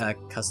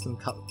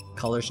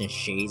colors and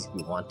shades if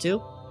you want to,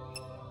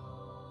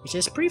 which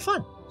is pretty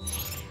fun.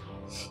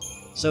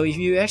 So if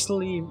you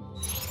actually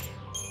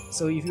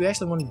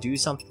want to do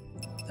something,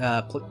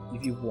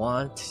 if you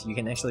want, you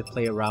can actually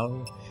play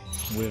around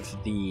with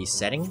the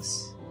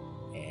settings,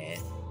 and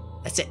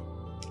that's it.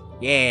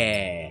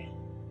 Yeah.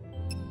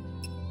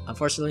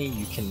 Unfortunately,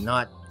 you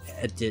cannot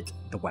edit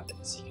the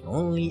weapons. You can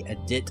only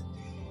edit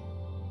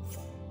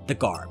the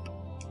garb.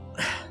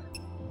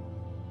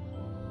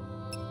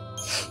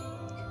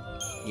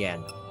 Yeah,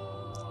 no.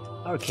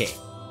 Okay.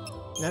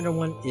 Another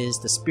one is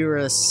the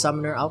Spirit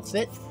Summoner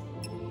outfit.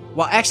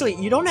 Well, actually,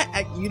 you don't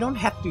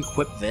have to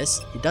equip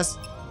this. It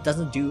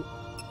doesn't do.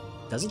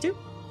 Does it do?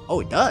 Oh,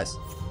 it does.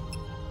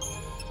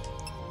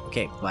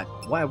 Okay, but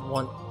what I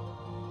want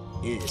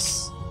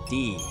is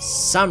the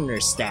Summoner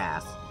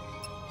Staff.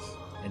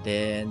 And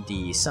then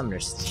the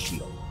Summoner's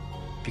Shield.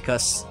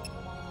 Because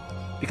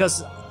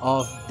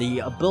of the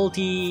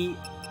ability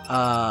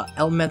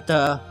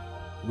Elementa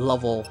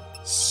level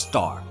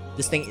Star.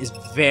 This thing is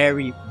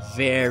very,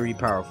 very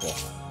powerful.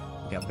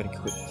 Okay, I'm gonna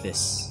equip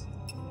this.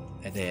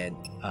 And then,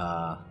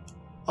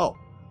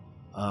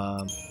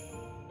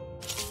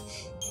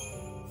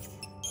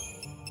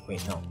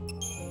 wait, no.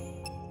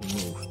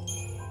 Remove.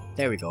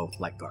 There we go,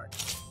 Light Guard.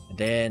 And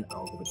then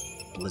I'll go with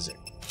Blizzard.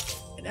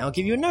 And I'll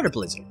give you another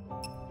Blizzard.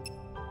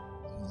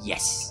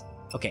 Yes.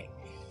 Okay.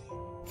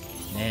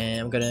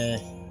 And I'm gonna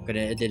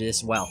edit it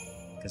as well,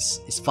 because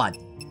it's fun.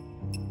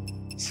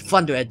 It's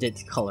fun to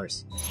edit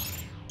colors.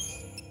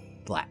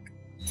 Black.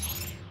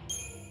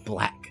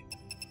 Black.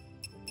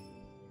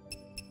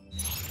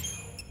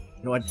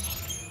 You know what?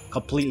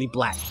 Completely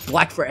black.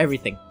 Black for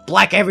everything.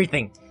 Black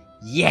everything.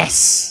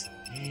 Yes.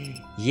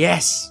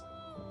 Yes.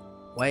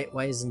 Why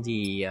isn't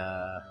the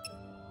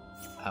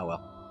oh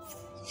well.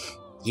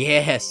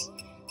 Yes.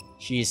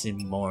 She is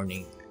in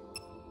mourning.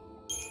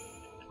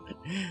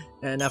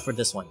 And now for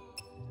this one.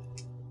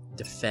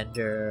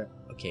 Defender.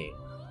 Okay.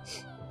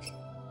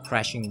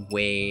 Crashing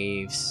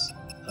waves.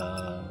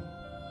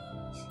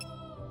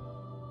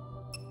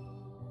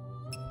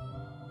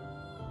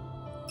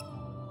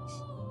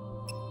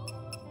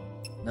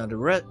 Now the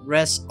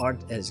rest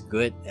aren't as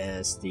good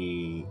as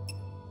the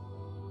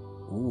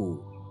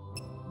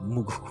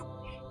Mugu.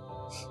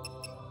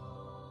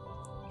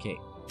 Okay.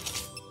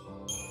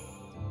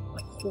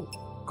 Like whole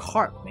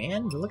cart,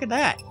 man. Look at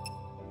that.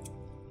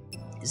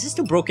 Is this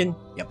still broken?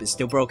 Yep, it's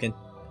still broken.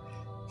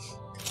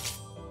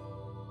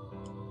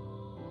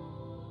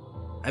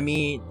 I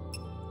mean,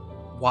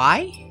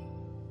 why?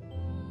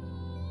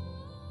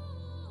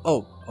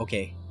 Oh,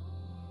 okay.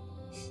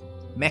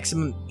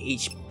 Maximum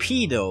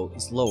HP though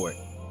is lowered.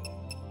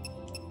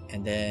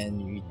 And then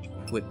you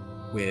equip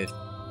with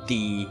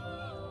the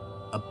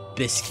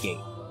Abyss Gate.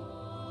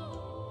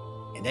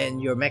 And then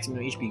your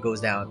maximum HP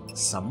goes down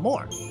some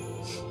more.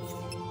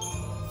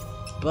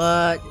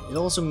 But it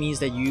also means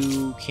that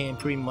you can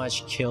pretty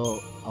much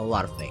kill a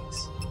lot of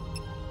things.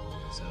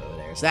 So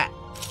there's that.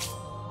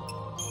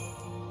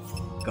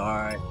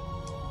 Guard.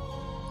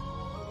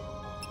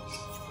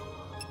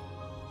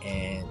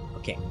 And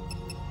okay.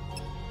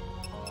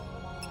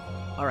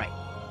 Alright.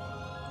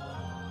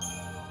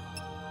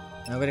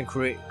 I'm gonna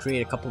create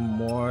a couple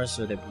more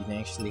so that we can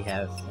actually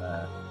have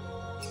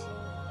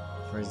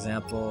for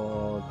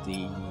example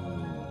the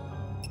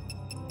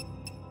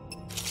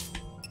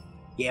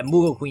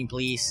Mugo Queen,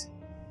 please.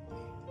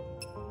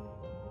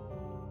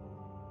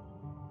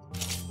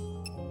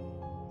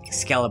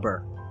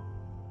 Excalibur.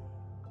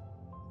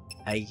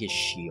 Aegis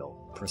Shield.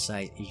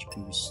 Precise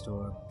HP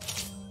restore.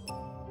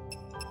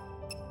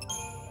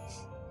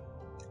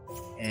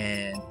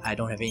 And I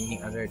don't have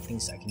any other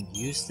things I can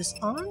use this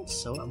on,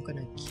 so I'm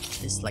gonna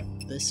keep this like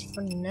this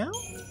for now.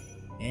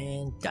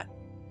 And done.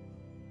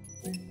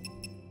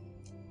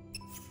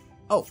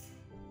 Oh.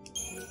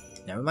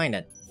 Never mind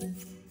that.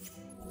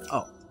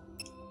 Oh.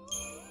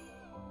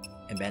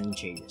 Abandoned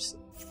changes.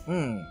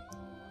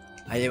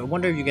 I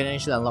wonder if you can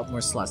actually unlock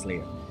more slots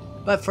later.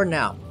 But for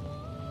now.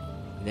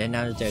 And then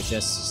now they're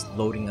just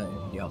loading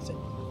the outfit.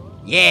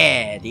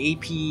 Yeah! The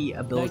AP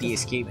ability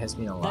escape has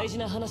been unlocked.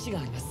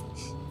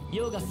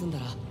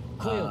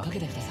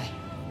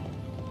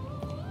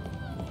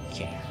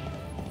 Okay.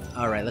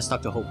 Alright, let's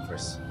talk to Hope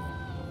first.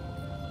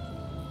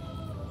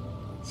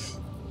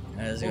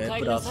 I was gonna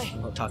put off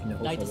talking to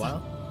Hope for a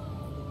while.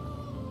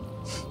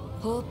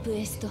 Hope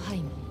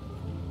Estheim.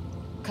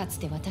 かつ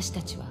て私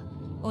たちは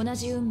同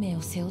じ運命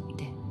を背負っ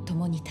て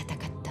共に戦っ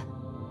た。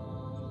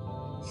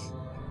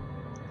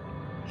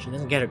 She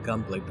doesn't get her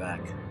gunblade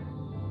back.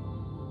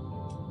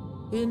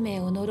 運命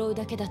を呪う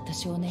だけだった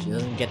少年が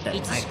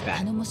いつしか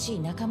頼もしい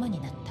仲間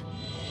になった。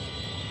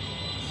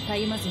た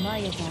ゆまず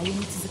前へと歩み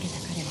続けた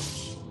彼は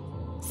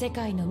世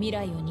界の未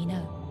来を担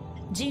う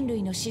人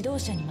類の指導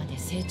者にまで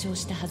成長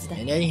したはずだ。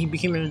 And then he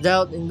became an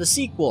adult in the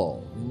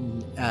sequel,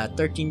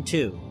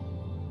 13-2.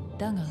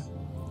 だが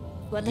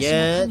私の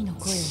神の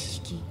声を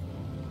聞き、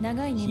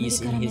長い眠り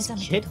から目覚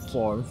めた時、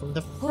ホー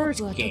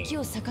プは時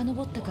を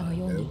遡ったかの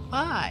ように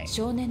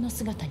少年の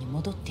姿に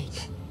戻ってい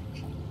た。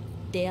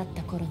出会っ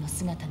た頃の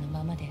姿の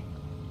ままで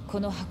こ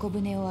の箱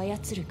舟を操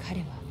る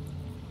彼は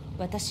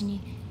私に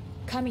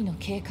神の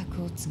計画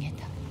を告げ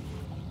た。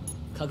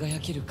輝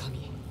ける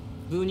神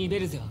ブーニ・ベ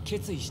ルゼは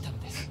決意したの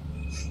です。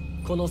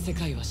この世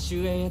界は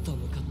終焉へと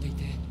向かってい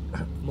て、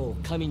も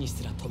う神に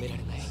すら止めら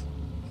れない。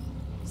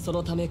そ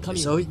のため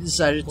神は So he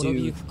decided 滅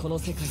びゆ to くこの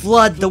世界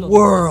flood the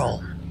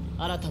world.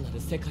 新たな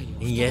る世界を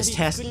And he 再 has び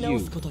tasked 作り you 直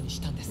すことに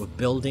したんです。 with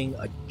building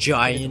a けれ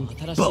ど giant も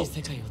新しい boat.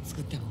 世界を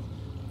作っても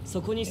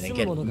そこに And 住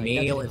I む get 者がい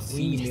なけれ male ば and 無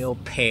意味です。 female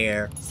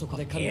pair そこ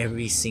of で彼は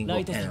every single ラ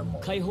イトさんを animal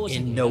解放者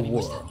in に the 選び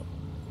ました。 world.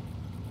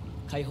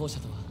 解放者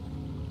とは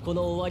こ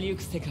の終わりゆ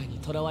く世界に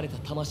囚われた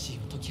魂を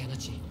解き放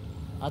ち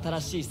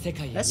新しい世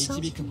界へ That sounds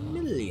導く者。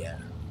 familiar.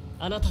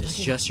 あなただ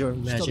It's けが just your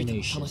人々の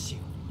imagination. 魂を、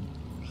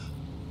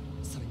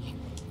それに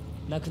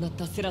亡くなっ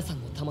たセラさ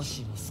んの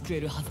魂も救え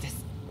るはずで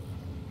す。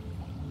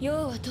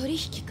要は取引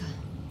か。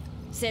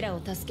セラを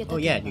助けた Oh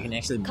け yeah, れ you can ば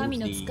actually 神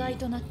move の the... 使い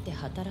となって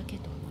働け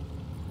と。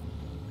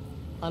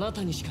あな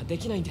たにしかで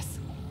きないんです。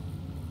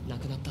亡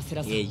くなったセ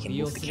ラさんを Yeah, you can 利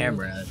用 move す the るの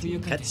が camera 不愉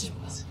to 快でしょ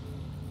うが。 cutscenes.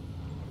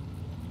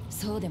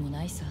 そうでも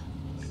ないさ。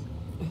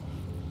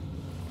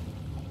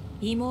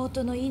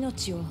妹の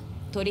命を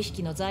取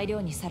引の材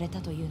料にされた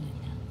というのにな。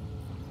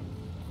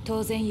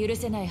当然許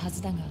せないは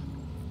ずだが、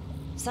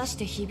さし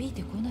て響い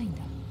てこないん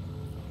だ。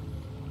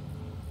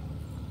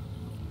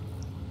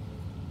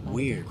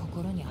 Weird.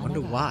 心に穴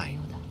Wonder があった why. よ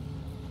うだ。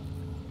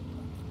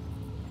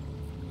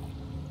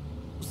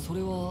そ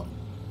れは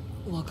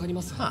わかり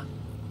ます。 Huh.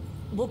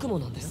 僕も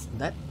なんです。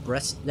 That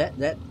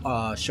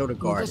shoulder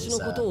guard 昔 is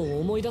のことを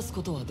思い出す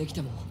ことはでき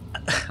ても、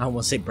 I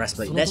almost say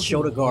breastplate. その That 時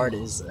の shoulder 思いは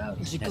guard is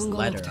時 has 間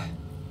がなく leather て、 on.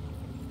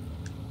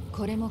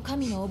 これも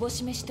神のおぼ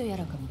し飯とや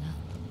らかもな。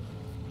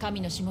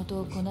神の仕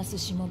事をこなす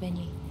しもべ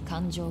に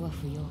感情は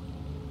不要。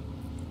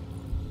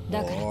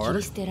だから切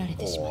り捨てられ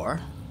てしまっ Or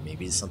た。 maybe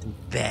there's something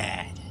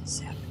bad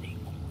is happening.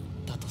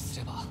 だとす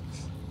れば、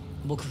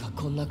僕が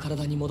こんな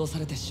体に戻さ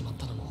れてしまっ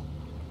たのも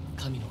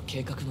神の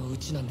計画のう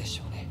ちなんでし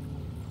ょうね。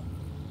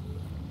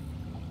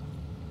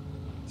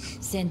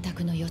選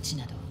択の余地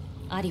など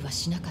ありは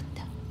しなかっ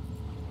た。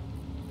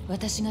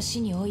私が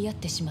死に追いやっ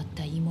てしまっ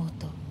た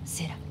妹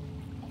セラ、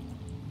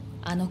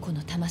あの子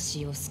の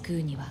魂を救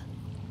うには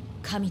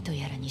神と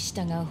やらに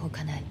従うほ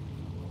かない。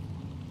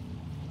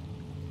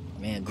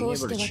 Man, こ being う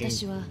し able て to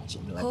私 change, は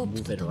like ホープ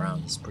move と it 共 around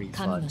に is pretty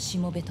神 fun. のし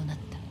もべとなっ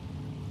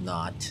た。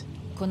 Not.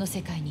 この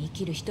世界に生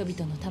きる人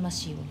々の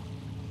魂を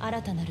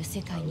新たなる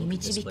世界に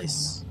導く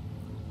者、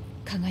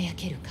輝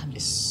ける神、ブ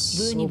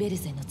It's ーニベル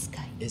ゼの使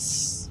い、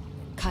 It's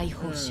解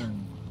放者。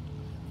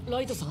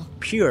ライトさん、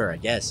 pure, I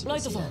guess. ラ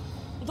イトさん、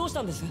どうし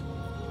たんです？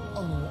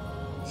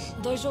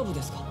大丈夫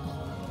ですか？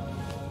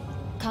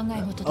考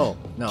え事だ、 Oh,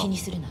 no. 気に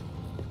するな。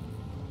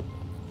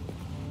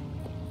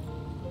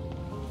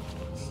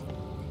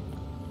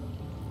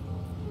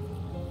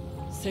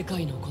世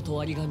界の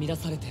断りが乱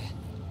されて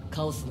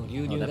カオスの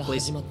流入 Oh, が that place-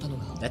 始まったの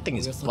が That thing お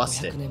is よそ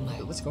busted. 500年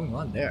前。 What's going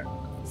on there?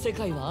 世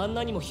界はあん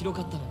なにも広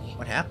かったのに、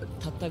 What happened?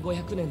 たった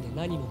500年で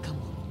何もかも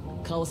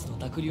カオスの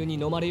濁流に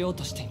飲まれよう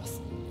としていま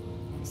す。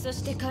そ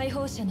して解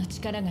放者の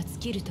力が尽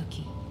きると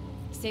き、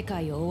世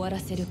界を終わ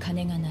らせる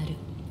鐘が鳴る。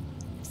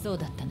そう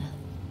だったな。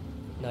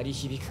鳴り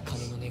響く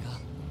鐘の音が I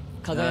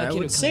輝け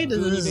る would say 神 that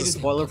ブーニ this ベ is ル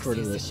a ゼを spoiler 覚 for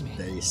醒 the, せしめ、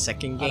 the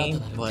second game,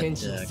 but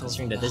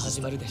considering that this is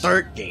the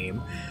third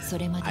game, そ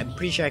れまで I'm に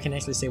pretty sure I can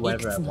actually say い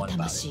whatever く I つの want about it.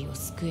 魂を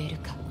救える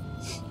か。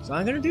 So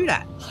I'm gonna do that,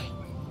 はい、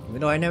 even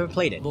though I never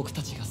played it. 僕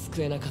たちが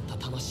救えなかった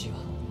魂は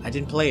I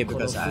didn't play it こ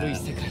の because 古い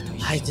世界と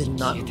一 I 緒 did に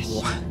not 消えて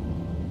しまう。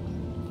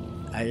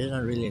 I did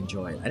not really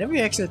enjoy it. I never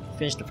actually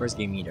finished the first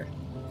game either.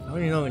 I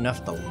don't even know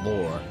enough of the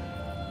lore.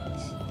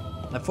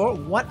 Like for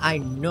what I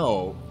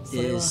know そ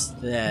れは is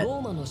that ロ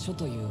ーマの書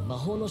という魔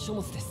法の書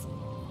物です。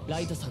ラ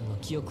イトさんの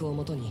記憶を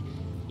もとに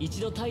一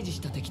度対峙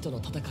した敵との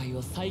戦い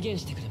を再現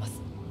してくれま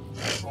す。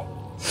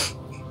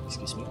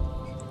 excuse me.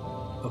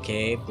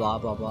 Okay, blah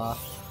blah blah.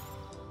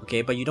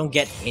 Okay, but you don't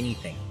get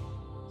anything.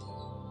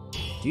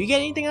 Do you get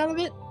anything out of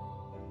it?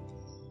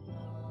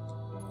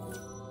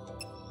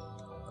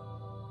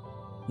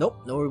 Nope,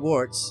 no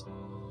rewards.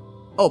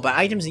 Oh, but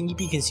items and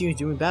EP consumed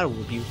during battle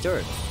will be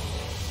returned.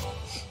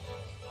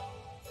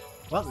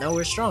 Well, now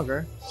we're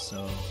stronger,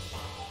 so...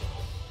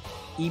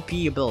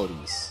 EP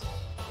abilities.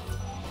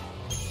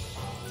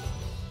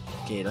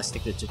 Okay, let's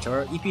take the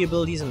tutorial. EP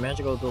abilities and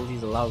magical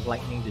abilities allow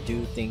lightning to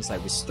do things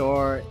like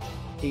restore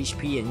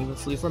HP and even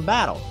flee from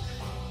battle.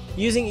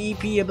 Using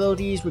EP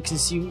abilities would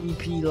consume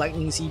EP.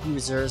 Lightning's EP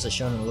reserves are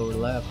shown in the lower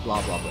left,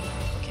 blah blah blah.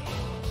 Okay.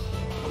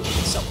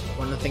 So,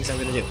 one of the things I'm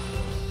gonna do.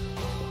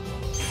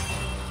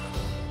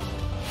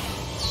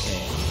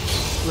 Okay.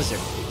 Blizzard.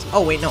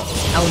 Oh wait, no.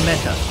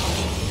 Elementa.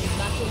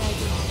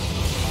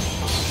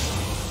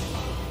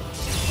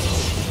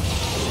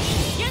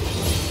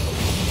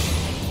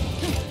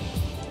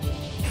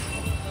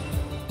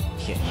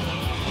 Okay.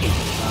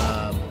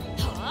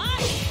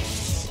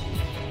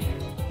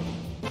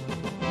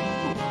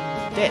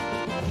 Dead.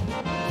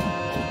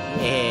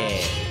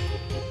 Yeah.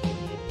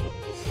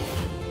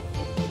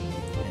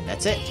 And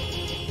that's it.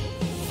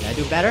 Did I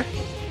do better?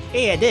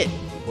 Hey, I did.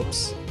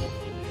 Whoops.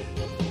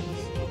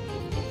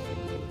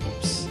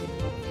 Oops.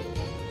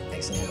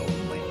 Accidentally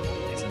opened my.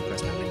 Accidentally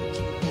pressed my menu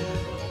key.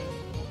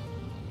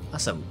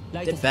 Awesome.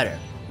 Did better.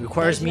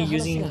 Requires me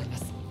using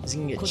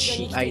a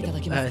cheap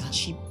item.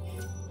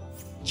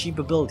 Cheap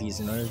abilities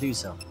in order to do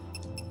so.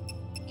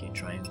 Okay,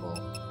 triangle.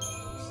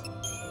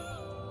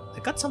 I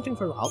got something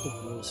from Out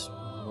of Rules.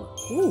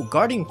 Ooh,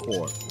 Guardian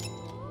Core.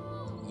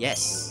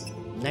 Yes.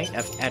 Knight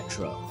of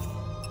Etra.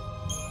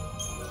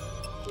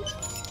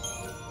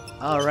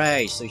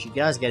 Alright, so she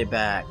does get it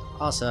back.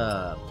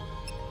 Awesome.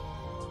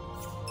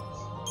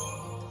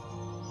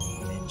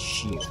 And then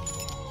shield.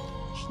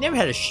 She never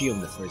had a shield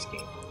in the first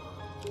game.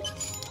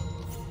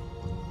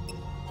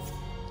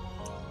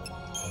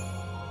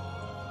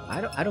 I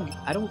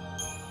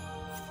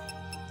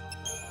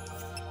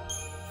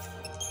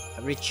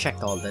already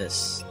checked all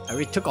this. I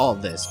already took all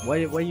of this.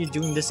 Why are you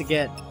doing this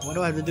again? Why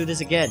do I have to do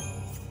this again?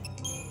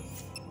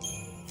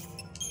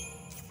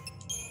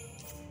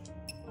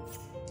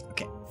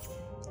 Okay.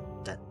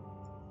 Done.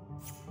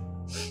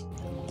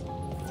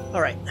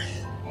 Alright.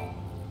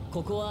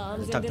 ここは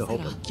安 Talk 全で to すか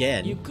Hope ら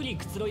again. ゆっくり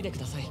くつろいでく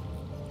ださい。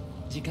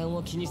時間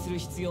を気にする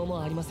必要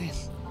もありません。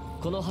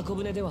この箱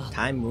舟では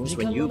Time moves 時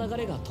when 間 you の流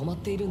れが止まっ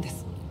ているんで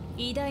す。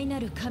偉大な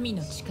る神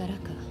の力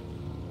か。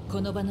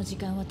この場の時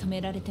間は止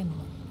められても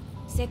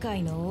世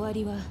界の終わ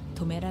りは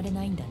止められ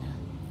ないんだな。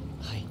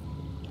はい。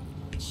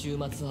週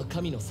末は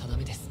神の定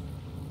めです。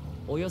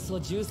およそ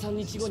13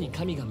日後に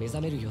神が目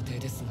覚める予定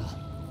ですが、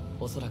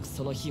おそらく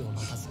その日を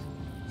待たず、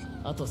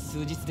あと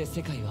数日で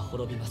世界は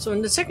滅びます。 So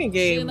in the second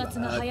game,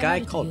 a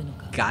guy called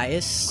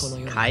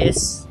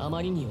Gaius, あ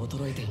まりに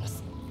衰えていま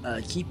す。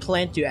he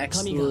planned to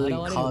神が actually 現れる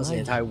cause the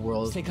前 entire に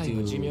world 世界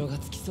の寿命 to が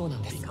つきそうな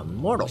んです。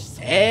 become mortal. もし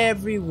そう全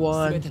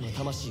Everyone ての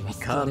魂は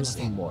救われま becomes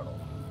せん。 immortal.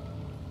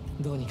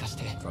 どうにかし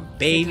て From 世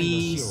界の死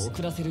babies を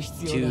遅らせる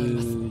必要があり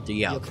ます。 to the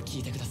よ young. く聞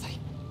いてください。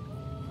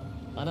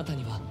あなた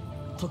には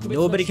特別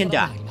な Nobody can 力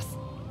が die あります。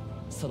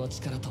その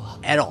力とは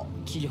At all.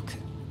 気力。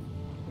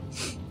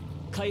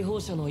解放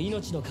者の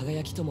命の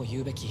輝きとも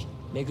言うべき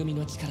恵み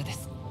の力で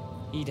す。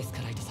いいです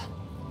かライトさん。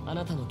あ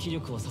なたの気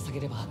力を捧げ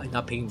れば I'm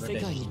not paying 世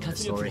界に attention.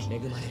 活力 Sorry. が恵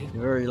まれる。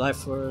 Your very life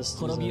force.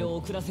 滅びを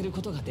遅らせる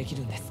ことができ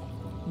るんです。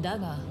だ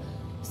が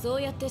そ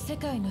うやって世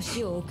界の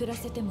死を遅ら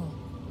せても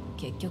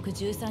結局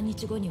13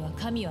日後には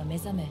神は目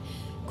覚め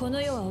こ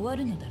の世は終わ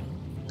るのだろ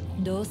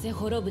う。どうせ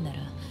滅ぶなら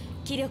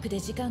気力で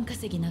時間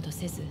稼ぎなど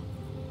せず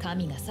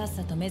神がさっ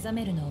さと目覚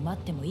めるのを待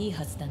ってもいい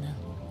はずだな。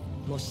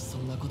もしそ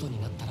んなこと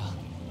になったら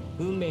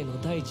運命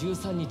の第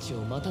13日を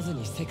待たず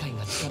に世界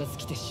が力尽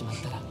きてしまっ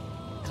たら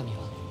神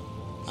は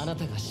あな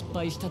たが失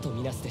敗したと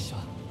みなすでしょう。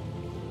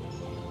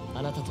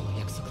あなたとの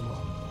約束も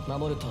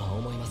守るとは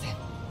思いません。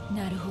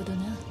なるほど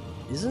な。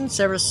 Isn't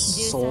Sarah's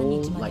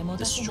soul like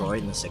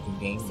destroyed in the second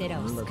game? I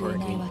remember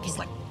correctly. It's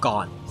like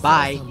gone.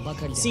 Bye.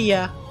 See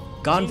ya.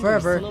 Gone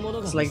forever.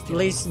 It's like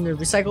placed in the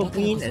recycle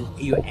bin and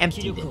you 気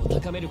emptied 力 it. を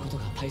高めること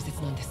が大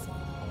切なんです。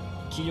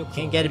気力を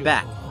Can't get it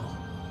back.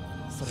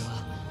 それ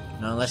は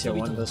Not unless you're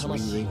one of those really,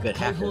 really good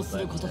hackers, but 人々の魂を解放す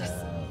ることです。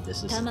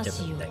 this is a 魂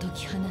different を thing. 解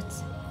き放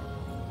つ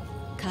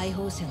解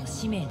放者の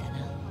使命だ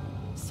な。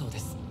そうで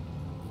す。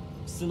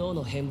スノー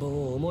の変貌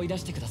を思い出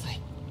してください。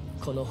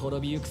この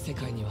滅びゆく世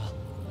界には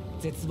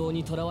絶望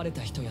にとらわれ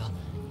た人や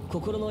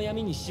心の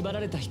闇に縛ら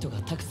れた人が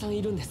たくさん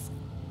いるんです。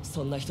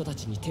そんな人た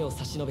ちに手を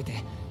差し伸べて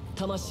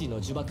魂の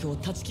呪縛を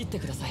断ち切って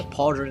ください。 The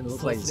pauldron そ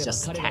looks う like it's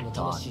すれば just 彼らの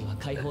tacked on. 魂は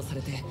解放さ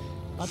れて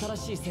新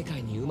しい世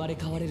界に生まれ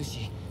変われる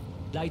し、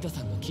ライト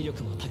さんの気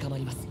力も高ま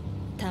ります。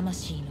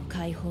魂の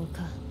解放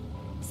か。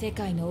世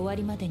界の終わ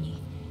りまでに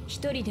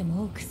一人で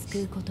も多く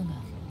救うことが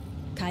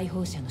解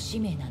放者の使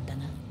命なんだ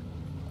な。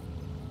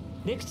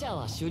レクチャー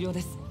は終了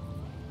です。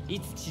い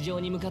つ地上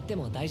に向かって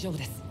も大丈夫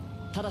です。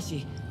ただ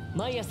し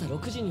毎朝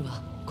6時に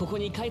はここ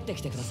に帰って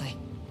きてください。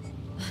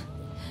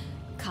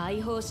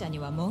解放者に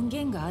は門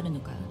限があるの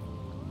か。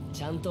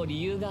ちゃんと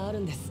理由がある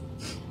んです。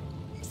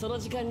その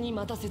時間に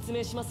また説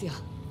明しますよ。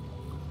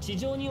地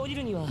上に降り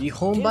るには Be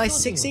home by 転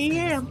送 6 陣を使いま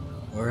す a.m.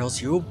 or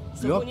else you're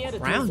そこにある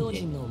転送 grounded.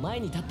 陣の前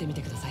に立ってみ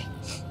てください。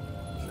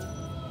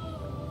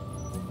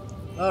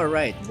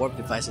 Alright, warp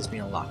device has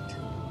been unlocked.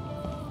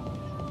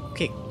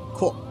 Okay,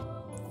 cool.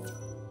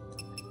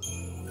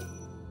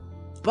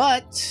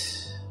 But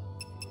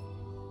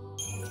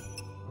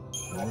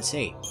I'm gonna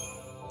save.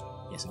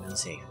 Yes, I'm gonna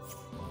save.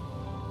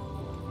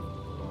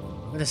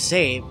 I'm gonna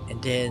save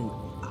and then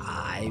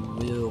I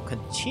will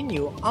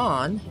continue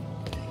on.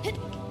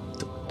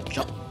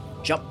 Jump,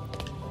 jump,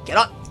 get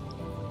on!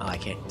 Oh, I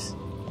can't.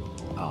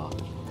 Oh.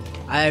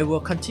 I will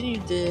continue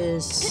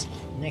this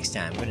next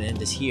time. I'm gonna end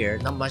this here.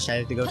 Not much. I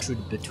have to go through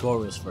the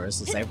tutorials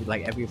first. It's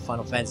like every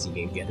Final Fantasy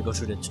game. You have to go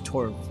through the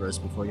tutorial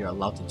first before you're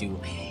allowed to do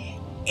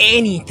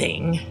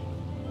anything.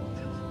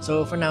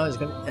 So for now, it's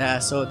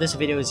gonna. So this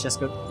video is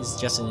just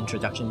an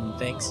introduction and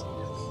things,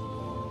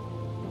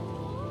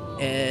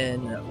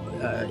 and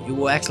you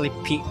will actually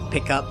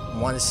pick up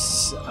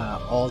once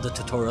all the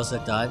tutorials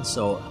are done.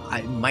 So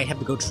I might have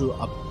to go through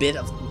a bit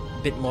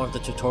more of the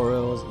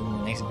tutorials in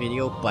the next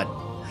video, but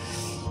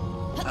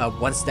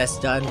once that's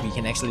done, we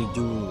can actually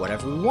do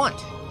whatever we want.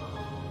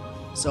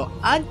 So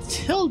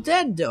until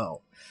then though,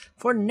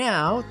 for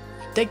now,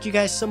 thank you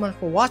guys so much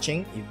for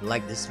watching. If you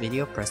like this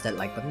video, press that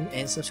like button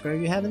and subscribe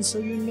if you haven't so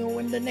you know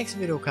when the next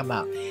video will come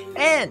out.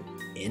 And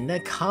in the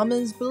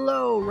comments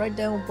below, write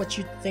down what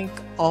you think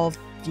of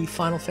the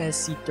Final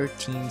Fantasy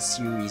XIII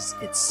series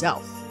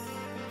itself.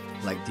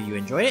 Like, do you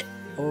enjoy it?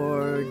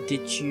 Or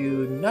did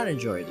you not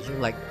enjoy it? Did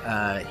you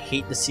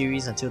hate the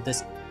series until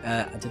this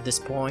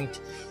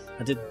point?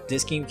 Until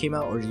this game came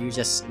out, or you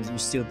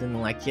still didn't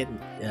like it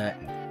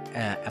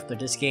after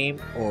this game,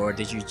 or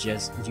did you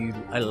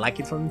like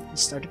it from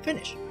start to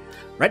finish?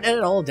 Write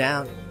that all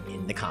down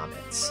in the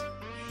comments,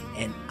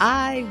 and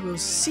I will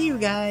see you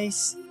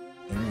guys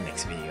in the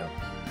next video.